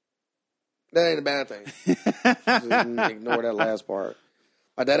 That ain't a bad thing. Just ignore that last part.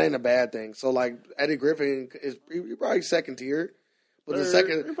 Like that ain't a bad thing. So like Eddie Griffin is probably second tier. But third, the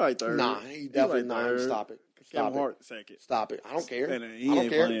second, he probably third. Nah, he definitely not. Stop it. Kevin Hart second. Stop it. I don't care. I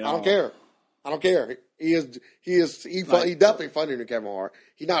don't care. I don't care. He definitely funnier than Kevin Hart.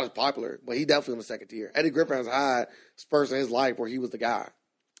 He's not as popular, but he definitely on the second tier. Eddie Griffin has had spurts in his life where he was the guy.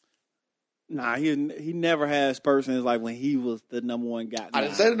 Nah, he never had spurts in his life when he was the number one guy. I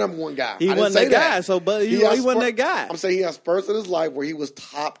didn't say the number one guy. He wasn't that guy. So, but he wasn't that guy. I'm saying he has spurts in his life where he was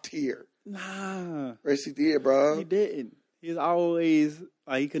top tier. Nah, yes, he did, bro. He didn't. He's always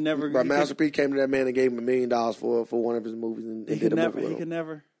he could never. But Master P came to that man and gave him $1 million for one of his movies and did a movie with him. He could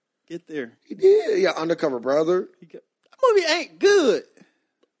never. get there. He did. Yeah, Undercover Brother. That movie ain't good.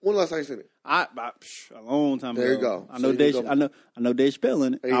 When last time you seen it? A long time ago. There you go. I know Dave Chappelle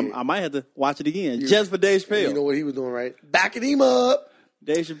in it. Hey. I might have to watch it again just for Dave Chappelle. You know what he was doing, right? Backing him up.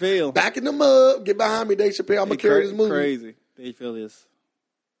 Dave Chappelle. Backing him up. Get behind me, Dave Chappelle. I'm going to carry this movie. Crazy. Dave Chappelle is.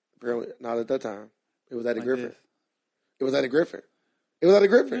 Apparently, not at that time. It was Eddie like Griffin. this. It was Eddie Griffin. It was Eddie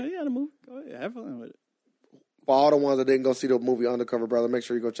Griffin. Yeah, the movie. Go ahead. Have fun with it. For all the ones that didn't go see the movie Undercover Brother, make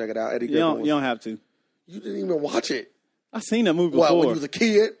sure you go check it out. Eddie Griffin. You don't have to. You didn't even watch it. I seen that movie before. Well, when you was a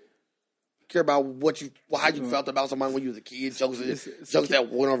kid, care about how you felt about somebody when you was a kid. Jokes that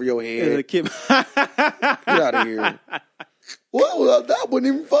went over your head. As a kid. Get out of here. Well, that wasn't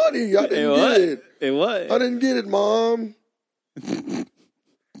even funny. I didn't get it. It was. I didn't get it, Mom.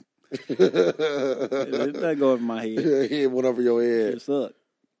 That go over my head. It went over your head. It sucked.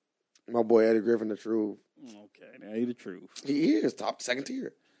 My boy Eddie Griffin, the truth. Okay, now he the truth. He is second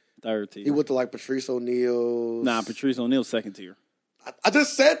tier. Third tier. He went to like Patrice O'Neal. Nah, Patrice O'Neal second tier. I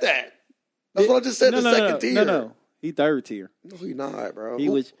just said that. That's what I just said. Second tier. No. He third tier. No, he not, bro. He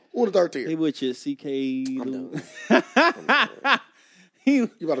who the third tier? He with your CK. I'm done. You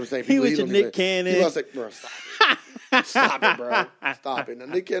about to say he with your Nick Cannon. You about to say, bro, stop it. Stop it, bro. Stop it. Now,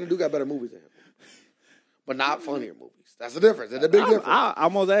 Nick Cannon do got better movies than him, but not funnier movies. That's the difference. There's a big difference. I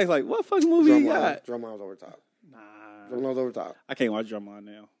almost asked like, what fucking movie you got? Drumline's over top. Nah, Drumline's over top. I can't watch Drumline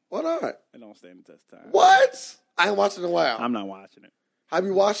now. Why not? It don't stand the test of time. What? I ain't watched it in a while. I'm not watching it. Have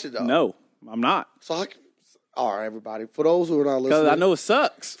you watched it though? No, I'm not. So all right, everybody. For those who are not listening, Because I know it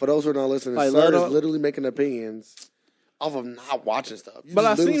sucks. For those who are not listening, like, Sir is literally making opinions off of not watching stuff. You but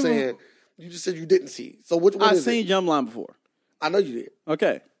I seen saying you just said you didn't see. So which one I've is seen it? Drumline before. I know you did.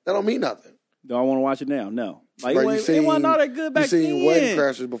 Okay. That don't mean nothing. Do I want to watch it now? No. Like, Bro, it wasn't all that good back then. You seen Wedding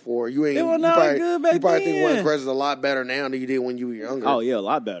Crashers before. You ain't. It wasn't all that good back You probably think then. Wedding Crashers is a lot better now than you did when you were younger. Oh yeah, a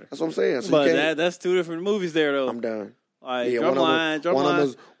lot better. That's what I'm saying. So but that's two different movies there though. I'm done. Like, yeah, Drumline.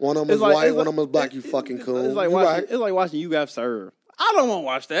 One of them was white, one of them was black. You fucking cool. It's like watching You Got Served. I don't want to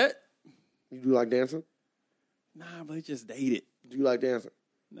watch that. You do like dancing? Nah, but it's just dated. Do you like dancing?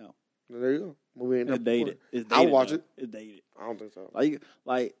 No. There you go. Movie ain't it's dated. It's dated. I'll watch it. It's dated. I don't think so.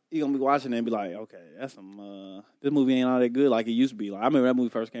 Like you gonna be watching it and be like, okay, that's some. This movie ain't all that good like it used to be. Like I remember that movie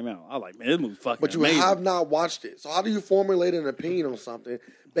first came out. I was like, man, this movie fucking. But you amazing. have not watched it. So how do you formulate an opinion on something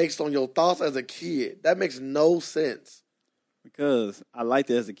based on your thoughts as a kid? That makes no sense. Because I liked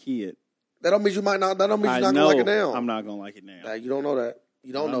it as a kid. That don't mean you might not. That don't mean you're not gonna like it now. I'm not gonna like it now. You don't know that.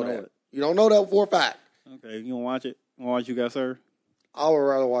 You don't know that. You don't know that for a fact. Okay, you gonna watch it? You wanna watch You Got Served? I would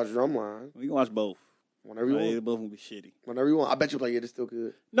rather watch Drumline. We can watch both. Whenever you want. They both gonna be shitty. Whenever you want. I bet you like, yeah, it's still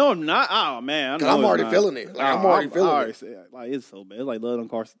good. No, I'm not. Oh man, I'm already feeling it. Like, I'm already feeling it. Like it's so bad. It's like Love Don't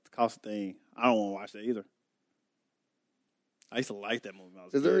Cost a Thing. I don't want to watch that either. I used to like that movie.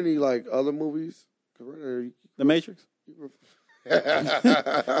 Is there any like other movies? The Matrix.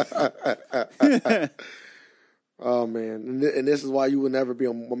 Oh man, and this is why you would never be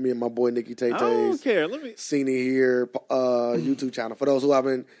on me and my boy Nikki Tay Tay's. I don't care. Let me Seen It Here YouTube channel. For those who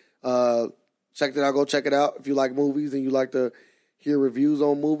haven't checked it out, go check it out. If you like movies and you like to hear reviews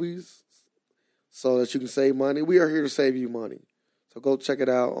on movies, so that you can save money, we are here to save you money. So go check it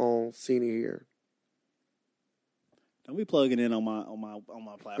out on Seen It Here. Don't be plugging in on my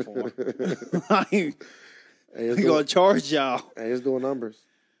platform. Hey, we gonna charge y'all. Hey, it's doing numbers.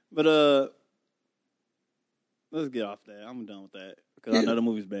 But let's get off that. I'm done with that because I know the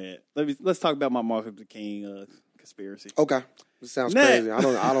movie's bad. Let's talk about my Martin Luther King conspiracy. Okay, this sounds crazy. I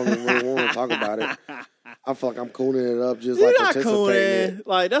don't even really want to talk about it. I feel like I'm cooning it up, just like participating.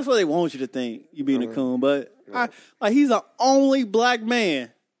 Like that's what they want you to think. You being a coon, but he's the only black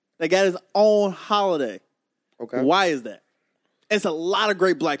man that got his own holiday. Okay, why is that? It's a lot of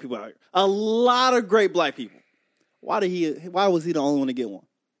great black people out here. A lot of great black people. Why was he the only one to get one?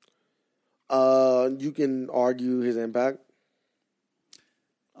 You can argue his impact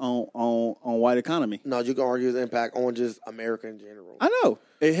on white economy. No, you can argue his impact on just America in general. I know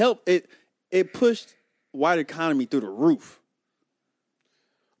it helped. It pushed white economy through the roof.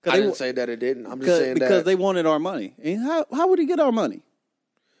 I didn't say that it didn't. I'm just saying because they wanted our money. And how would he get our money?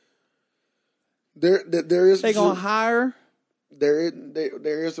 There is. They gonna hire. There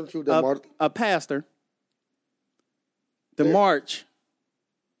is some truth that a pastor to march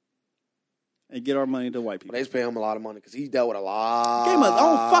and get our money to white people. They pay him a lot of money because he dealt with a lot. Gave him his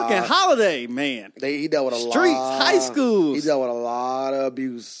own fucking holiday, man. He dealt with a lot. Streets, high schools. He dealt with a lot of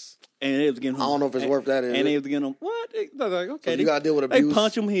abuse. And they was getting him. I don't know if it's worth that. And they was getting him. What? Like, okay, so you gotta deal with abuse. They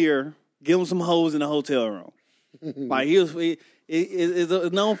punch him here, give him some hoes in the hotel room. Like it's a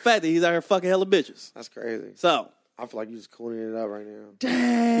known fact that he's out here fucking hella bitches. That's crazy. So I feel like you're just cooning it up right now.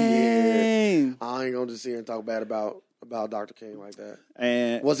 Damn. I ain't gonna just sit here and talk bad about Dr. King like that.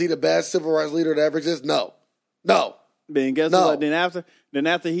 And was he the best civil rights leader that ever existed? No. Then guess what? Then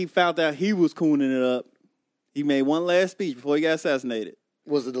after he found out he was cooning it up, he made one last speech before he got assassinated.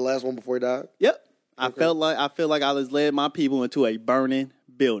 Was it the last one before he died? Yep. Okay. I feel like I just led my people into a burning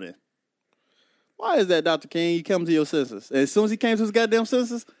building. Why is that, Dr. King? You come to your senses. And as soon as he came to his goddamn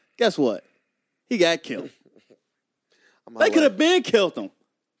senses, guess what? He got killed. They could have been killed him.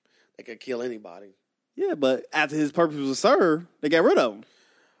 They could kill anybody. Yeah, but after his purpose was served, they got rid of him.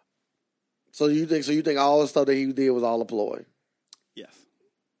 So you think all the stuff that he did was all a ploy? Yes.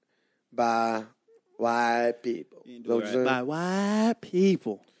 By white people. By white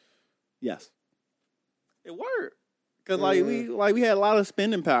people. Yes. It worked. Because we had a lot of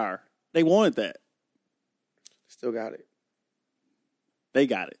spending power. They wanted that. Still got it. They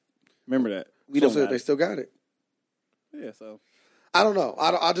got it. Remember that. They still got it. Yeah, so I don't know.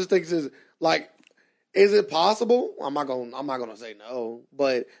 I just think this is like, is it possible? I'm not gonna say no,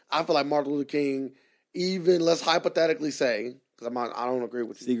 but I feel like Martin Luther King, even let's hypothetically say, because I don't agree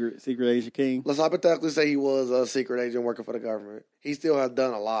with you. Secret agent King. Let's hypothetically say he was a secret agent working for the government. He still has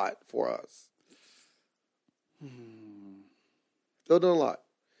done a lot for us. Still done a lot.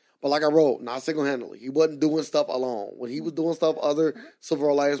 But like I wrote, not single-handedly. He wasn't doing stuff alone. When he was doing stuff, other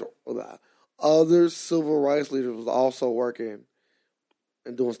civil rights leaders was also working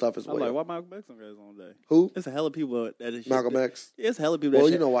and doing stuff as well. I'm like, why Malcolm X on his own day? Who? It's a hell of people that is Malcolm X. It's a hell of people. Well,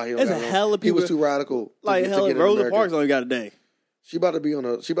 you know why he don't. It's a hell of people. He was too radical. Like Rosa Parks only got a day. She about to be on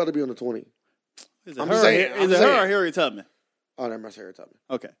the 20. Is it her or Harriet Tubman? Oh, never mind, Harriet Tubman.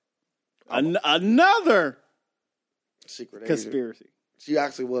 Okay. Another secret conspiracy. Agent. She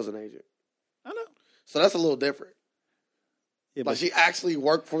actually was an agent. I know. So that's a little different. Yeah, like she actually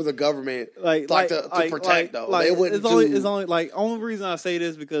worked for the government, to protect though. They wouldn't. It's only reason I say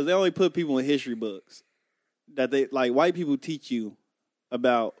this because they only put people in history books that they like white people teach you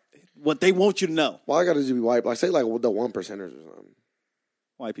about what they want you to know. Why gotta just be white? Like say like the 1%ers or something.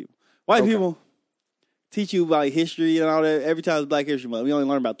 White people teach you about history and all that. Every time it's Black History Month, we only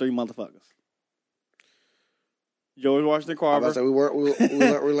learn about 3 motherfuckers. George Washington Carver. I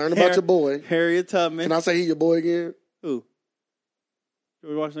we learned about your boy Harriet Tubman. Can I say he your boy again? Who?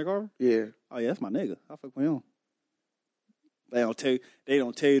 George Washington Carver? Yeah. Oh yeah, that's my nigga. I fuck with him. They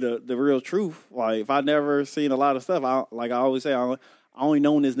don't tell you the real truth. Like if I never seen a lot of stuff, I always say, I only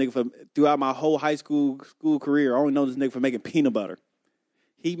known this nigga throughout my whole high school career. I only know this nigga for making peanut butter.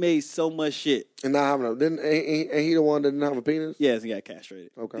 He made so much shit. And not having ain't he the one that didn't have a penis? Yes, he got castrated.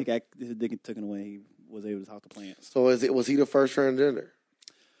 Okay. He got his dick taken away. He was able to talk to plants. So was he the first transgender?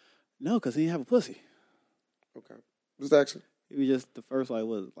 No, because he didn't have a pussy. Okay. Just asking. He was just the first,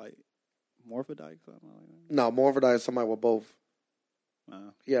 morphodite, something like that? No, morphodite is somebody with both.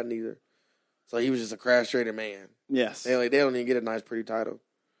 He had neither. So he was just a castrated man. Yes. They don't even get a nice, pretty title.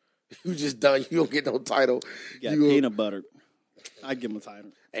 You just done. You don't get no title. You got peanut butter. I'd give him a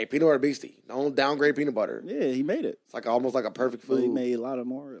title. Hey, peanut butter beastie. Don't downgrade peanut butter. Yeah, he made it. It's almost like a perfect food. But he made a lot of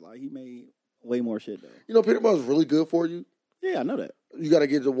more. He made way more shit, though. You know, peanut butter is really good for you. Yeah, I know that. You got to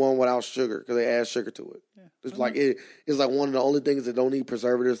get the one without sugar because they add sugar to it. Yeah, it's it's like one of the only things that don't need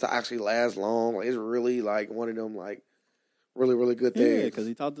preservatives to actually last long. Like it's really like one of them really really good things. Yeah, because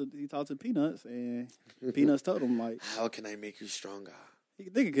he talked to Peanuts and Peanuts told him how can I make you stronger?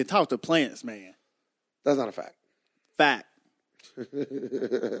 He could talk to plants, man. That's not a fact. Fact. This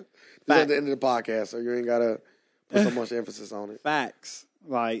is at the end of the podcast, so you ain't gotta put so much emphasis on it. Facts.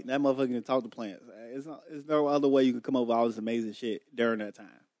 Like that motherfucker can talk to plants. It's no other way you could come up with all this amazing shit during that time.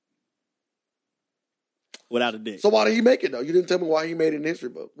 Without a dick. So why did he make it though? You didn't tell me why he made it in the history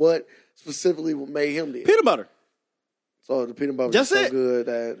book. What specifically made him do it? Peanut butter. So the peanut butter is so good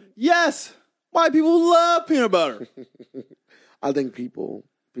that yes, white people love peanut butter. I think people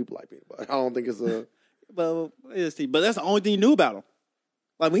like peanut butter. I don't think it's a. But that's the only thing you knew about him.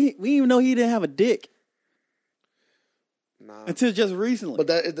 Like we didn't even know he didn't have a dick. Nah. Until just recently. But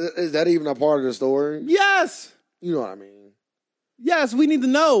is that even a part of the story? Yes. You know what I mean? Yes, we need to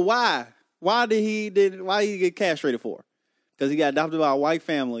know why. Why did he get castrated for? Because he got adopted by a white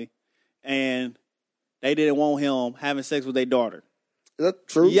family, and they didn't want him having sex with their daughter. Is that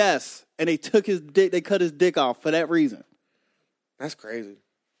true? Yes, and they took his dick. They cut his dick off for that reason. That's crazy.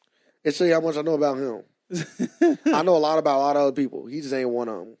 It shows you how much I know about him. I know a lot about a lot of other people. He just ain't one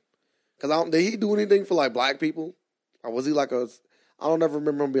of them. Because did he do anything for black people? Or was he I don't ever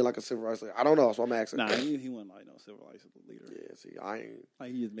remember him being a civil rights leader. I don't know, so I'm asking. Nah, he wasn't no civil rights leader. Yeah, see, I ain't.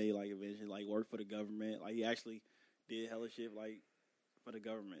 He just made invention, work for the government. He actually did hella shit for the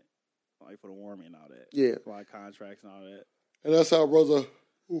government, for the army and all that. Yeah, contracts and all that. And that's how Rosa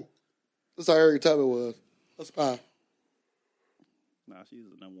That's how Harriet Tubman was. A spy. Nah, she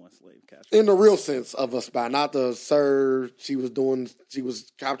was the #1 slave catcher. In the real sense of a spy, not the she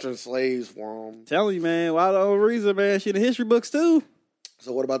was capturing slaves for them. Telling you, man, why the only reason, man, she in the history books too.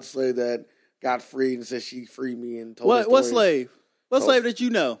 So what about the slave that got freed and said she freed me and told What slave? What slave that you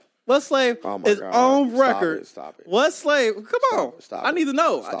know? What slave is God. on record? Stop it. What slave? Come on. Stop I need to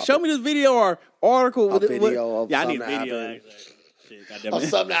know. Stop Show me this video or article. A video of I need something a that video. happened. Shit, Of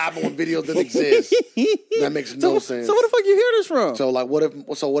something that happened when videos didn't exist. That makes no sense. So where the fuck you hear this from? So like, what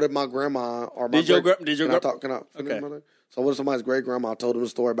if my grandma or my Did your grandma? Can I finish, mother? So what if somebody's great grandma told them a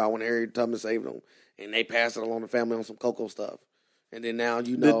story about when Harriet Tubman saved them, and they passed it along the family on some cocoa stuff, and then now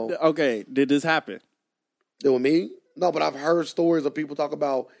you know. Did this happen? Did with me? No, but I've heard stories of people talk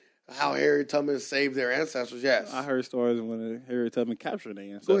about how Harriet Tubman saved their ancestors. Yes, I heard stories when Harriet Tubman captured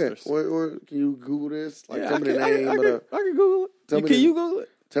their ancestors. Go ahead. Can you Google this? Like, Yeah, tell me the name. I can Google it. Can you Google it?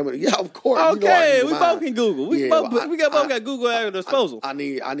 Tell me. Yeah, of course. Okay, you know we both can Google. We both got Google at our disposal. I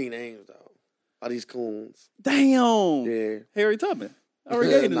need names though. By these coons. Damn. Yeah. Harriet Tubman. I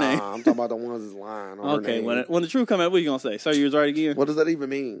already gave you the name. I'm talking about the ones that's lying. Okay, when the truth come out, what are you gonna say? Sir, you was right again. What does that even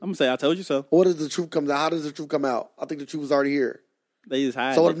mean? I'm gonna say I told you so. What does the truth come out? How does the truth come out? I think the truth was already here. They just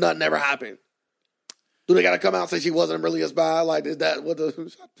hide. So what if nothing ever happened? Do they got to come out and say she wasn't really a spy? Like, is that what the?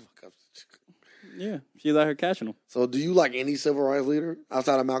 Shut the fuck up. Yeah, she's out here catching them. So, do you like any civil rights leader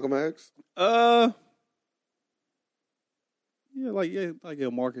outside of Malcolm X? Yeah,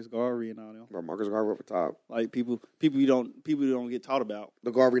 Marcus Garvey and all them. Or Marcus Garvey up the top. Like people you don't get taught about.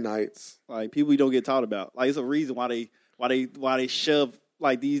 The Garvey Knights. Like people you don't get taught about. Like it's a reason why they shove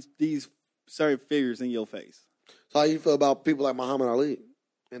like these certain figures in your face. So how you feel about people like Muhammad Ali?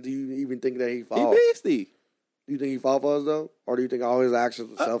 And do you even think that he fought? He beastie. Do you think he fought for us though, or do you think all his actions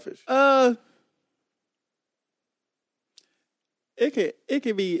were selfish? It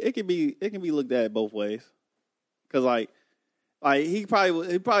can be looked at both ways. Cause like he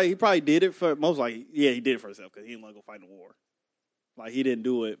probably did it for most like he did it for himself because he didn't want to go fight in the war. Like he didn't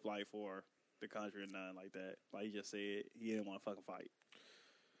do it like for the country or nothing like that. Like he just said he didn't want to fucking fight.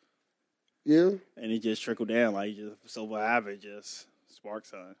 Yeah, and it just trickled down. Like so what happened just sparked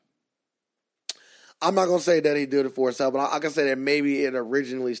something. I'm not gonna say that he did it for himself, but I can say that maybe it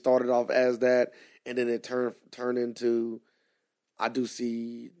originally started off as that, and then it turned into. I do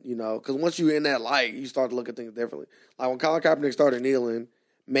see, because once you're in that light, you start to look at things differently. Like when Colin Kaepernick started kneeling,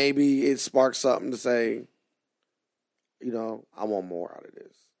 maybe it sparked something to say, I want more out of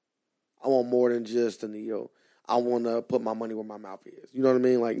this. I want more than just a kneel. I want to put my money where my mouth is. You know what I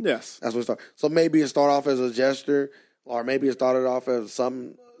mean? Like, yes, that's what it started. So maybe it started off as a gesture, or maybe it started off as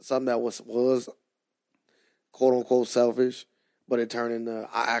something that was quote unquote selfish, but it turned into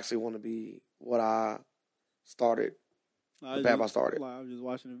I actually want to be what I started. I started. I was just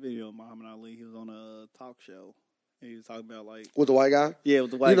watching a video of Muhammad Ali. He was on a talk show. He was talking about with the white guy. Yeah,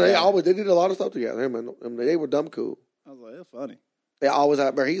 with the white guy. They did a lot of stuff together. They were dumb cool. I was like, that's funny. They always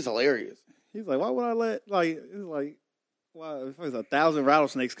out there. He's hilarious. He's like, why would I let why if there's 1,000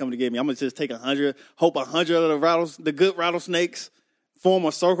 rattlesnakes coming to get me, I'm gonna just take 100, hope 100 of the good rattlesnakes form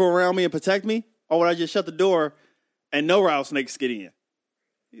a circle around me and protect me, or would I just shut the door and no rattlesnakes get in?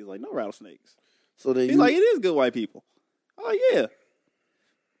 He's like, no rattlesnakes. So he's like, it is good white people. Oh, yeah.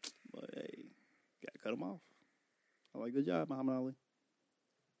 But, hey, got to cut him off. I like, good job, Muhammad Ali.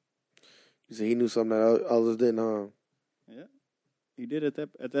 You see, he knew something that others didn't, huh? Yeah. He did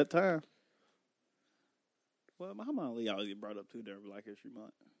at that time. Well, Muhammad Ali always get brought up, too, during Black History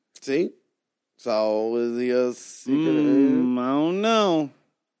Month. See? So, was he a secret? I don't know.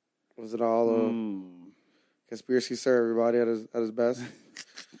 Was it all a conspiracy, sir, everybody at his best?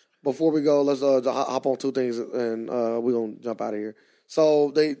 Before we go, let's hop on two things, and we're going to jump out of here.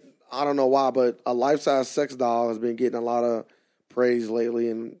 So, I don't know why, but a life-size sex doll has been getting a lot of praise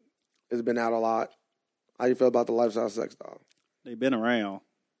lately, and it's been out a lot. How you feel about the life-size sex doll? They've been around.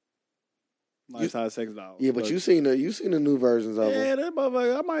 Life-size sex dolls. Yeah, but you seen the new versions of them. Yeah, that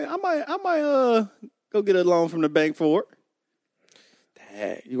motherfucker. I might go get a loan from the bank for it.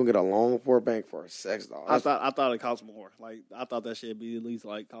 Dang, you gonna get a loan for a bank for a sex doll? I thought it cost more. Like I thought that shit be at least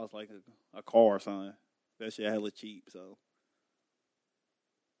cost like a car or something. That shit hella cheap. So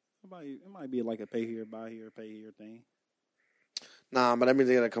it might be like a pay here, buy here, pay here thing. Nah, but that means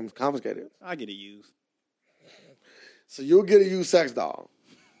they gotta come confiscated. I get it used. So you'll get a used sex doll,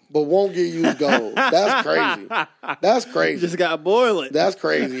 but won't get used gold. That's crazy. That's crazy. You just got to boil it. That's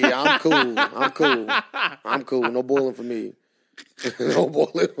crazy. I'm cool. No boiling for me. No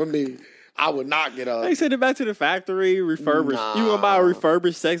boiling for me. I would not get a. They send it back to the factory, refurbished. Nah. You gonna buy a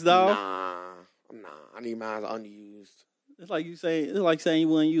refurbished sex doll? Nah. I need mine unused. It's like saying you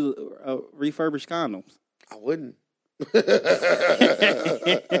wouldn't use refurbished condoms. I wouldn't.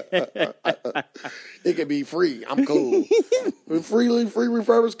 It could be free. I'm cool. Free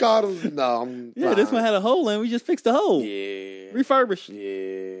refurbished condoms. No, I'm fine. This one had a hole in. We just fixed the hole. Yeah. Refurbished.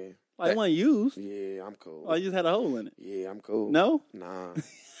 Yeah. Like one used. Yeah, I'm cool. Oh, you just had a hole in it. Yeah, I'm cool. No? Nah.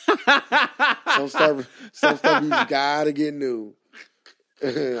 Some stuff you just gotta get new.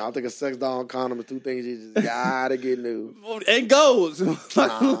 I think a sex doll and condom is two things you just gotta get new. And goes.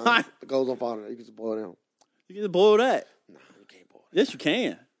 Nah, it goes on fire. You can just boil them. You can just boil that. Nah, you can't boil it. Yes, you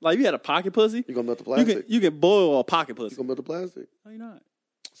can. Like, you had a pocket pussy. You gonna melt the plastic? You can boil a pocket pussy. You gonna melt the plastic? No, you're not.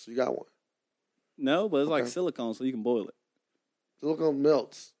 So you got one. No, but it's like silicone, so you can boil it. Silicone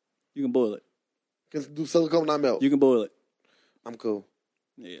melts. You can boil it. Can do silicone not melt? You can boil it. I'm cool.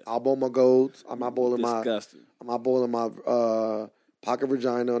 Yeah. I'll boil my golds. I'm not boiling Disgusting. my pocket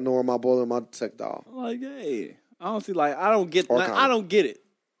vagina, nor am I boiling my sex doll. I'm like, hey, I don't see, like, I don't get it. I don't get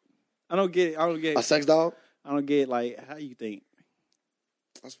it. A sex doll? I don't get, like, how you think.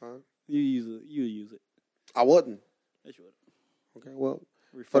 That's fine. You use it. I wouldn't. Yes, you would. Okay, well,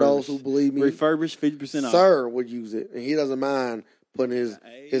 for those who believe me, refurbished 50% off. Sir would use it, and he doesn't mind putting his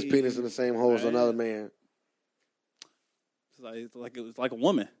penis in the same hole as another man. It's like a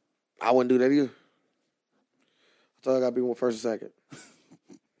woman. I wouldn't do that either. I thought I gotta be one first and second.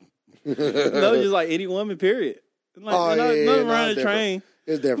 No, just like any woman, period. Like, nothing around the train.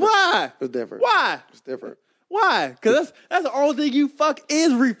 It's different. Why? It's different. Why? It's different. Why? Because that's the only thing you fuck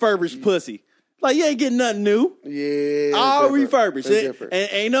is refurbished pussy. Like, you ain't getting nothing new. Yeah. All refurbished. It's different. And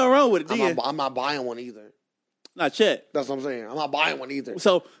ain't nothing wrong with it. I'm not buying one either. Not yet. That's what I'm saying. I'm not buying one either.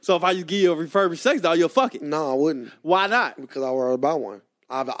 So if I just give you a refurbished sex doll, you'll fuck it. No, I wouldn't. Why not? Because I already buy one.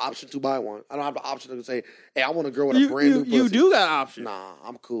 I have the option to buy one. I don't have the option to say, hey, I want a girl with a brand new pussy. You do got an option. Nah,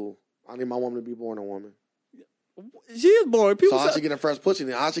 I'm cool. I need my woman to be born a woman. She is born. So how she get a fresh pussy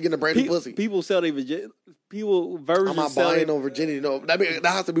then? How she get a brand new pussy? People sell their virginity. I'm not buying no virginity. No, that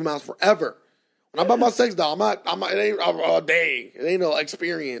has to be mine forever. When I buy my sex doll, it ain't a day. It ain't no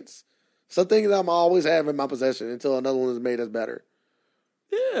experience. Something that I'm always have in my possession until another one is made that's better.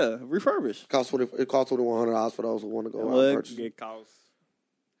 Yeah, refurbished. It costs $2,100 for those who want to go out and purchase. It costs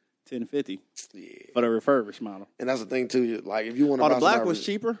 $1,050. Yeah, for the refurbished model. And that's the thing too. Like if you want to, the black was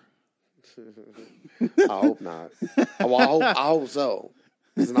cheaper. I hope not. Well, I hope so.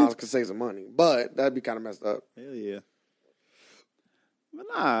 Because now I could save some money, but that'd be kind of messed up. Hell yeah. But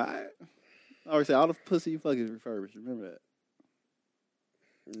nah, I always say all the pussy you fuck is refurbished. Remember that.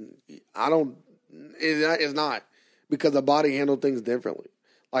 I don't. It's not because the body handles things differently.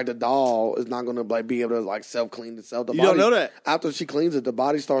 Like the doll is not going to be able to self clean itself. You don't know that. After she cleans it, the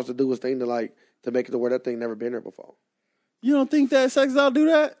body starts to do its thing to make it to where that thing never been there before. You don't think that sex doll do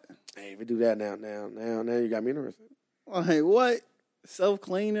that? Hey, if we do that now you got me interested. Like what? Self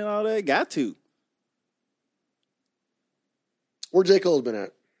clean and all that? Got to. Where J. Cole's been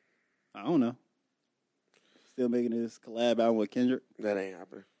at? I don't know. Still making this collab album with Kendrick? That ain't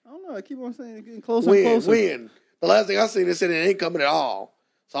happening. I don't know. I keep on saying getting closer and closer. When? The last thing I seen, they said it ain't coming at all.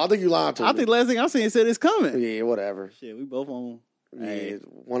 So I think you lying to me. I think the last thing I seen said it's coming. Yeah, whatever. Shit, we both on. Yeah,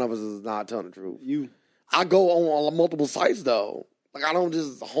 one of us is not telling the truth. You. I go on multiple sites though. I don't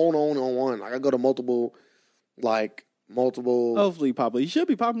just hold on one. I go to multiple. Hopefully, you should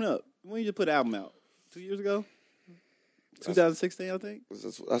be popping up. When you just put the album out? 2 years ago. 2016, I think.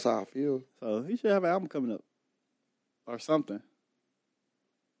 That's how I feel. So he should have an album coming up, or something.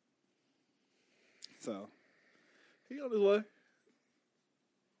 So he on his way.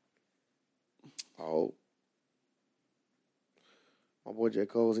 Oh. My boy J.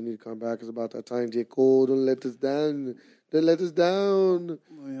 Cole, he need to come back. It's about that time. J. Cole, don't let us down. Don't let us down.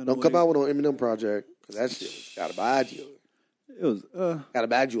 Don't come out with no Eminem project. Because that shit got a bad you. It was, got a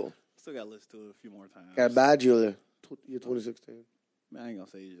bad you. Still got to listen to it a few more times. Got a bad you. Year 2016. Man, I ain't going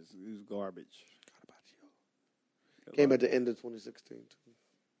to say it was garbage. Got a bad you. Came at the end of 2016, too.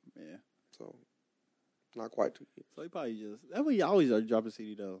 Yeah. So, not quite 2 years. So he probably that's what he always drop a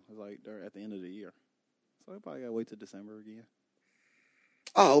CD, though. It's at the end of the year. So he probably got to wait till December again.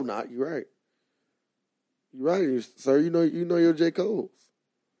 I hope not. You're right. You're right, sir. You know your J. Cole's.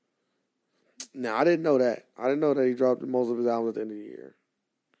 Now I didn't know that. I didn't know that he dropped most of his albums at the end of the year.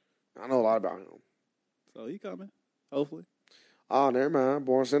 I know a lot about him. So he coming, hopefully. Oh, never mind.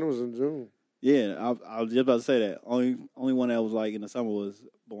 Born Center was in June. Yeah, I was just about to say that. Only one that was in the summer was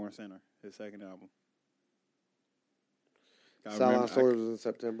Born Center, his second album. Sideline Story was in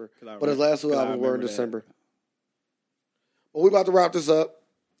September, but his last two albums were in December. Well, we about to wrap this up.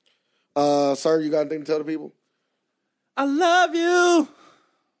 Sir, you got anything to tell the people? I love you.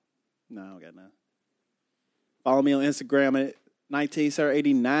 No, I don't got nothing. Follow me on Instagram at 19, sir,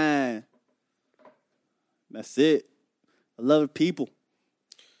 89. That's it. I love it, people.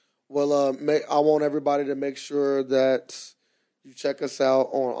 Well, I want everybody to make sure that you check us out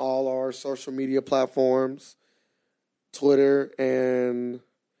on all our social media platforms. Twitter and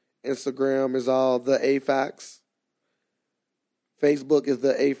Instagram is all the AFAX. Facebook is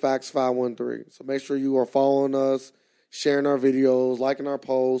the AFAX 513. So make sure you are following us, sharing our videos, liking our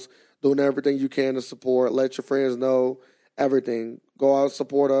posts, doing everything you can to support. Let your friends know everything. Go out and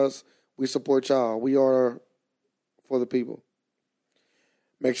support us. We support y'all. We are for the people.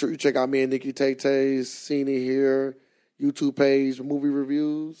 Make sure you check out me and Nikki Tay-Tay's Seen It Here YouTube page, movie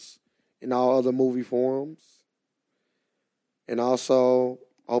reviews, and all other movie forums. And also,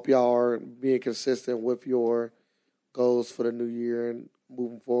 I hope y'all are being consistent with your goals for the new year and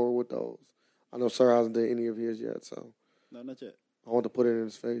moving forward with those. I know Sir hasn't done any of his yet, so. No, not yet. I want to put it in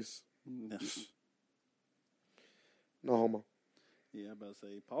his face. No, No homo. Yeah, I'm about to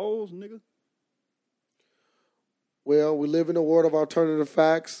say, pause, nigga. Well, we live in a world of alternative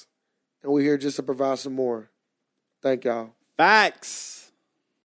facts, and we're here just to provide some more. Thank y'all. Facts.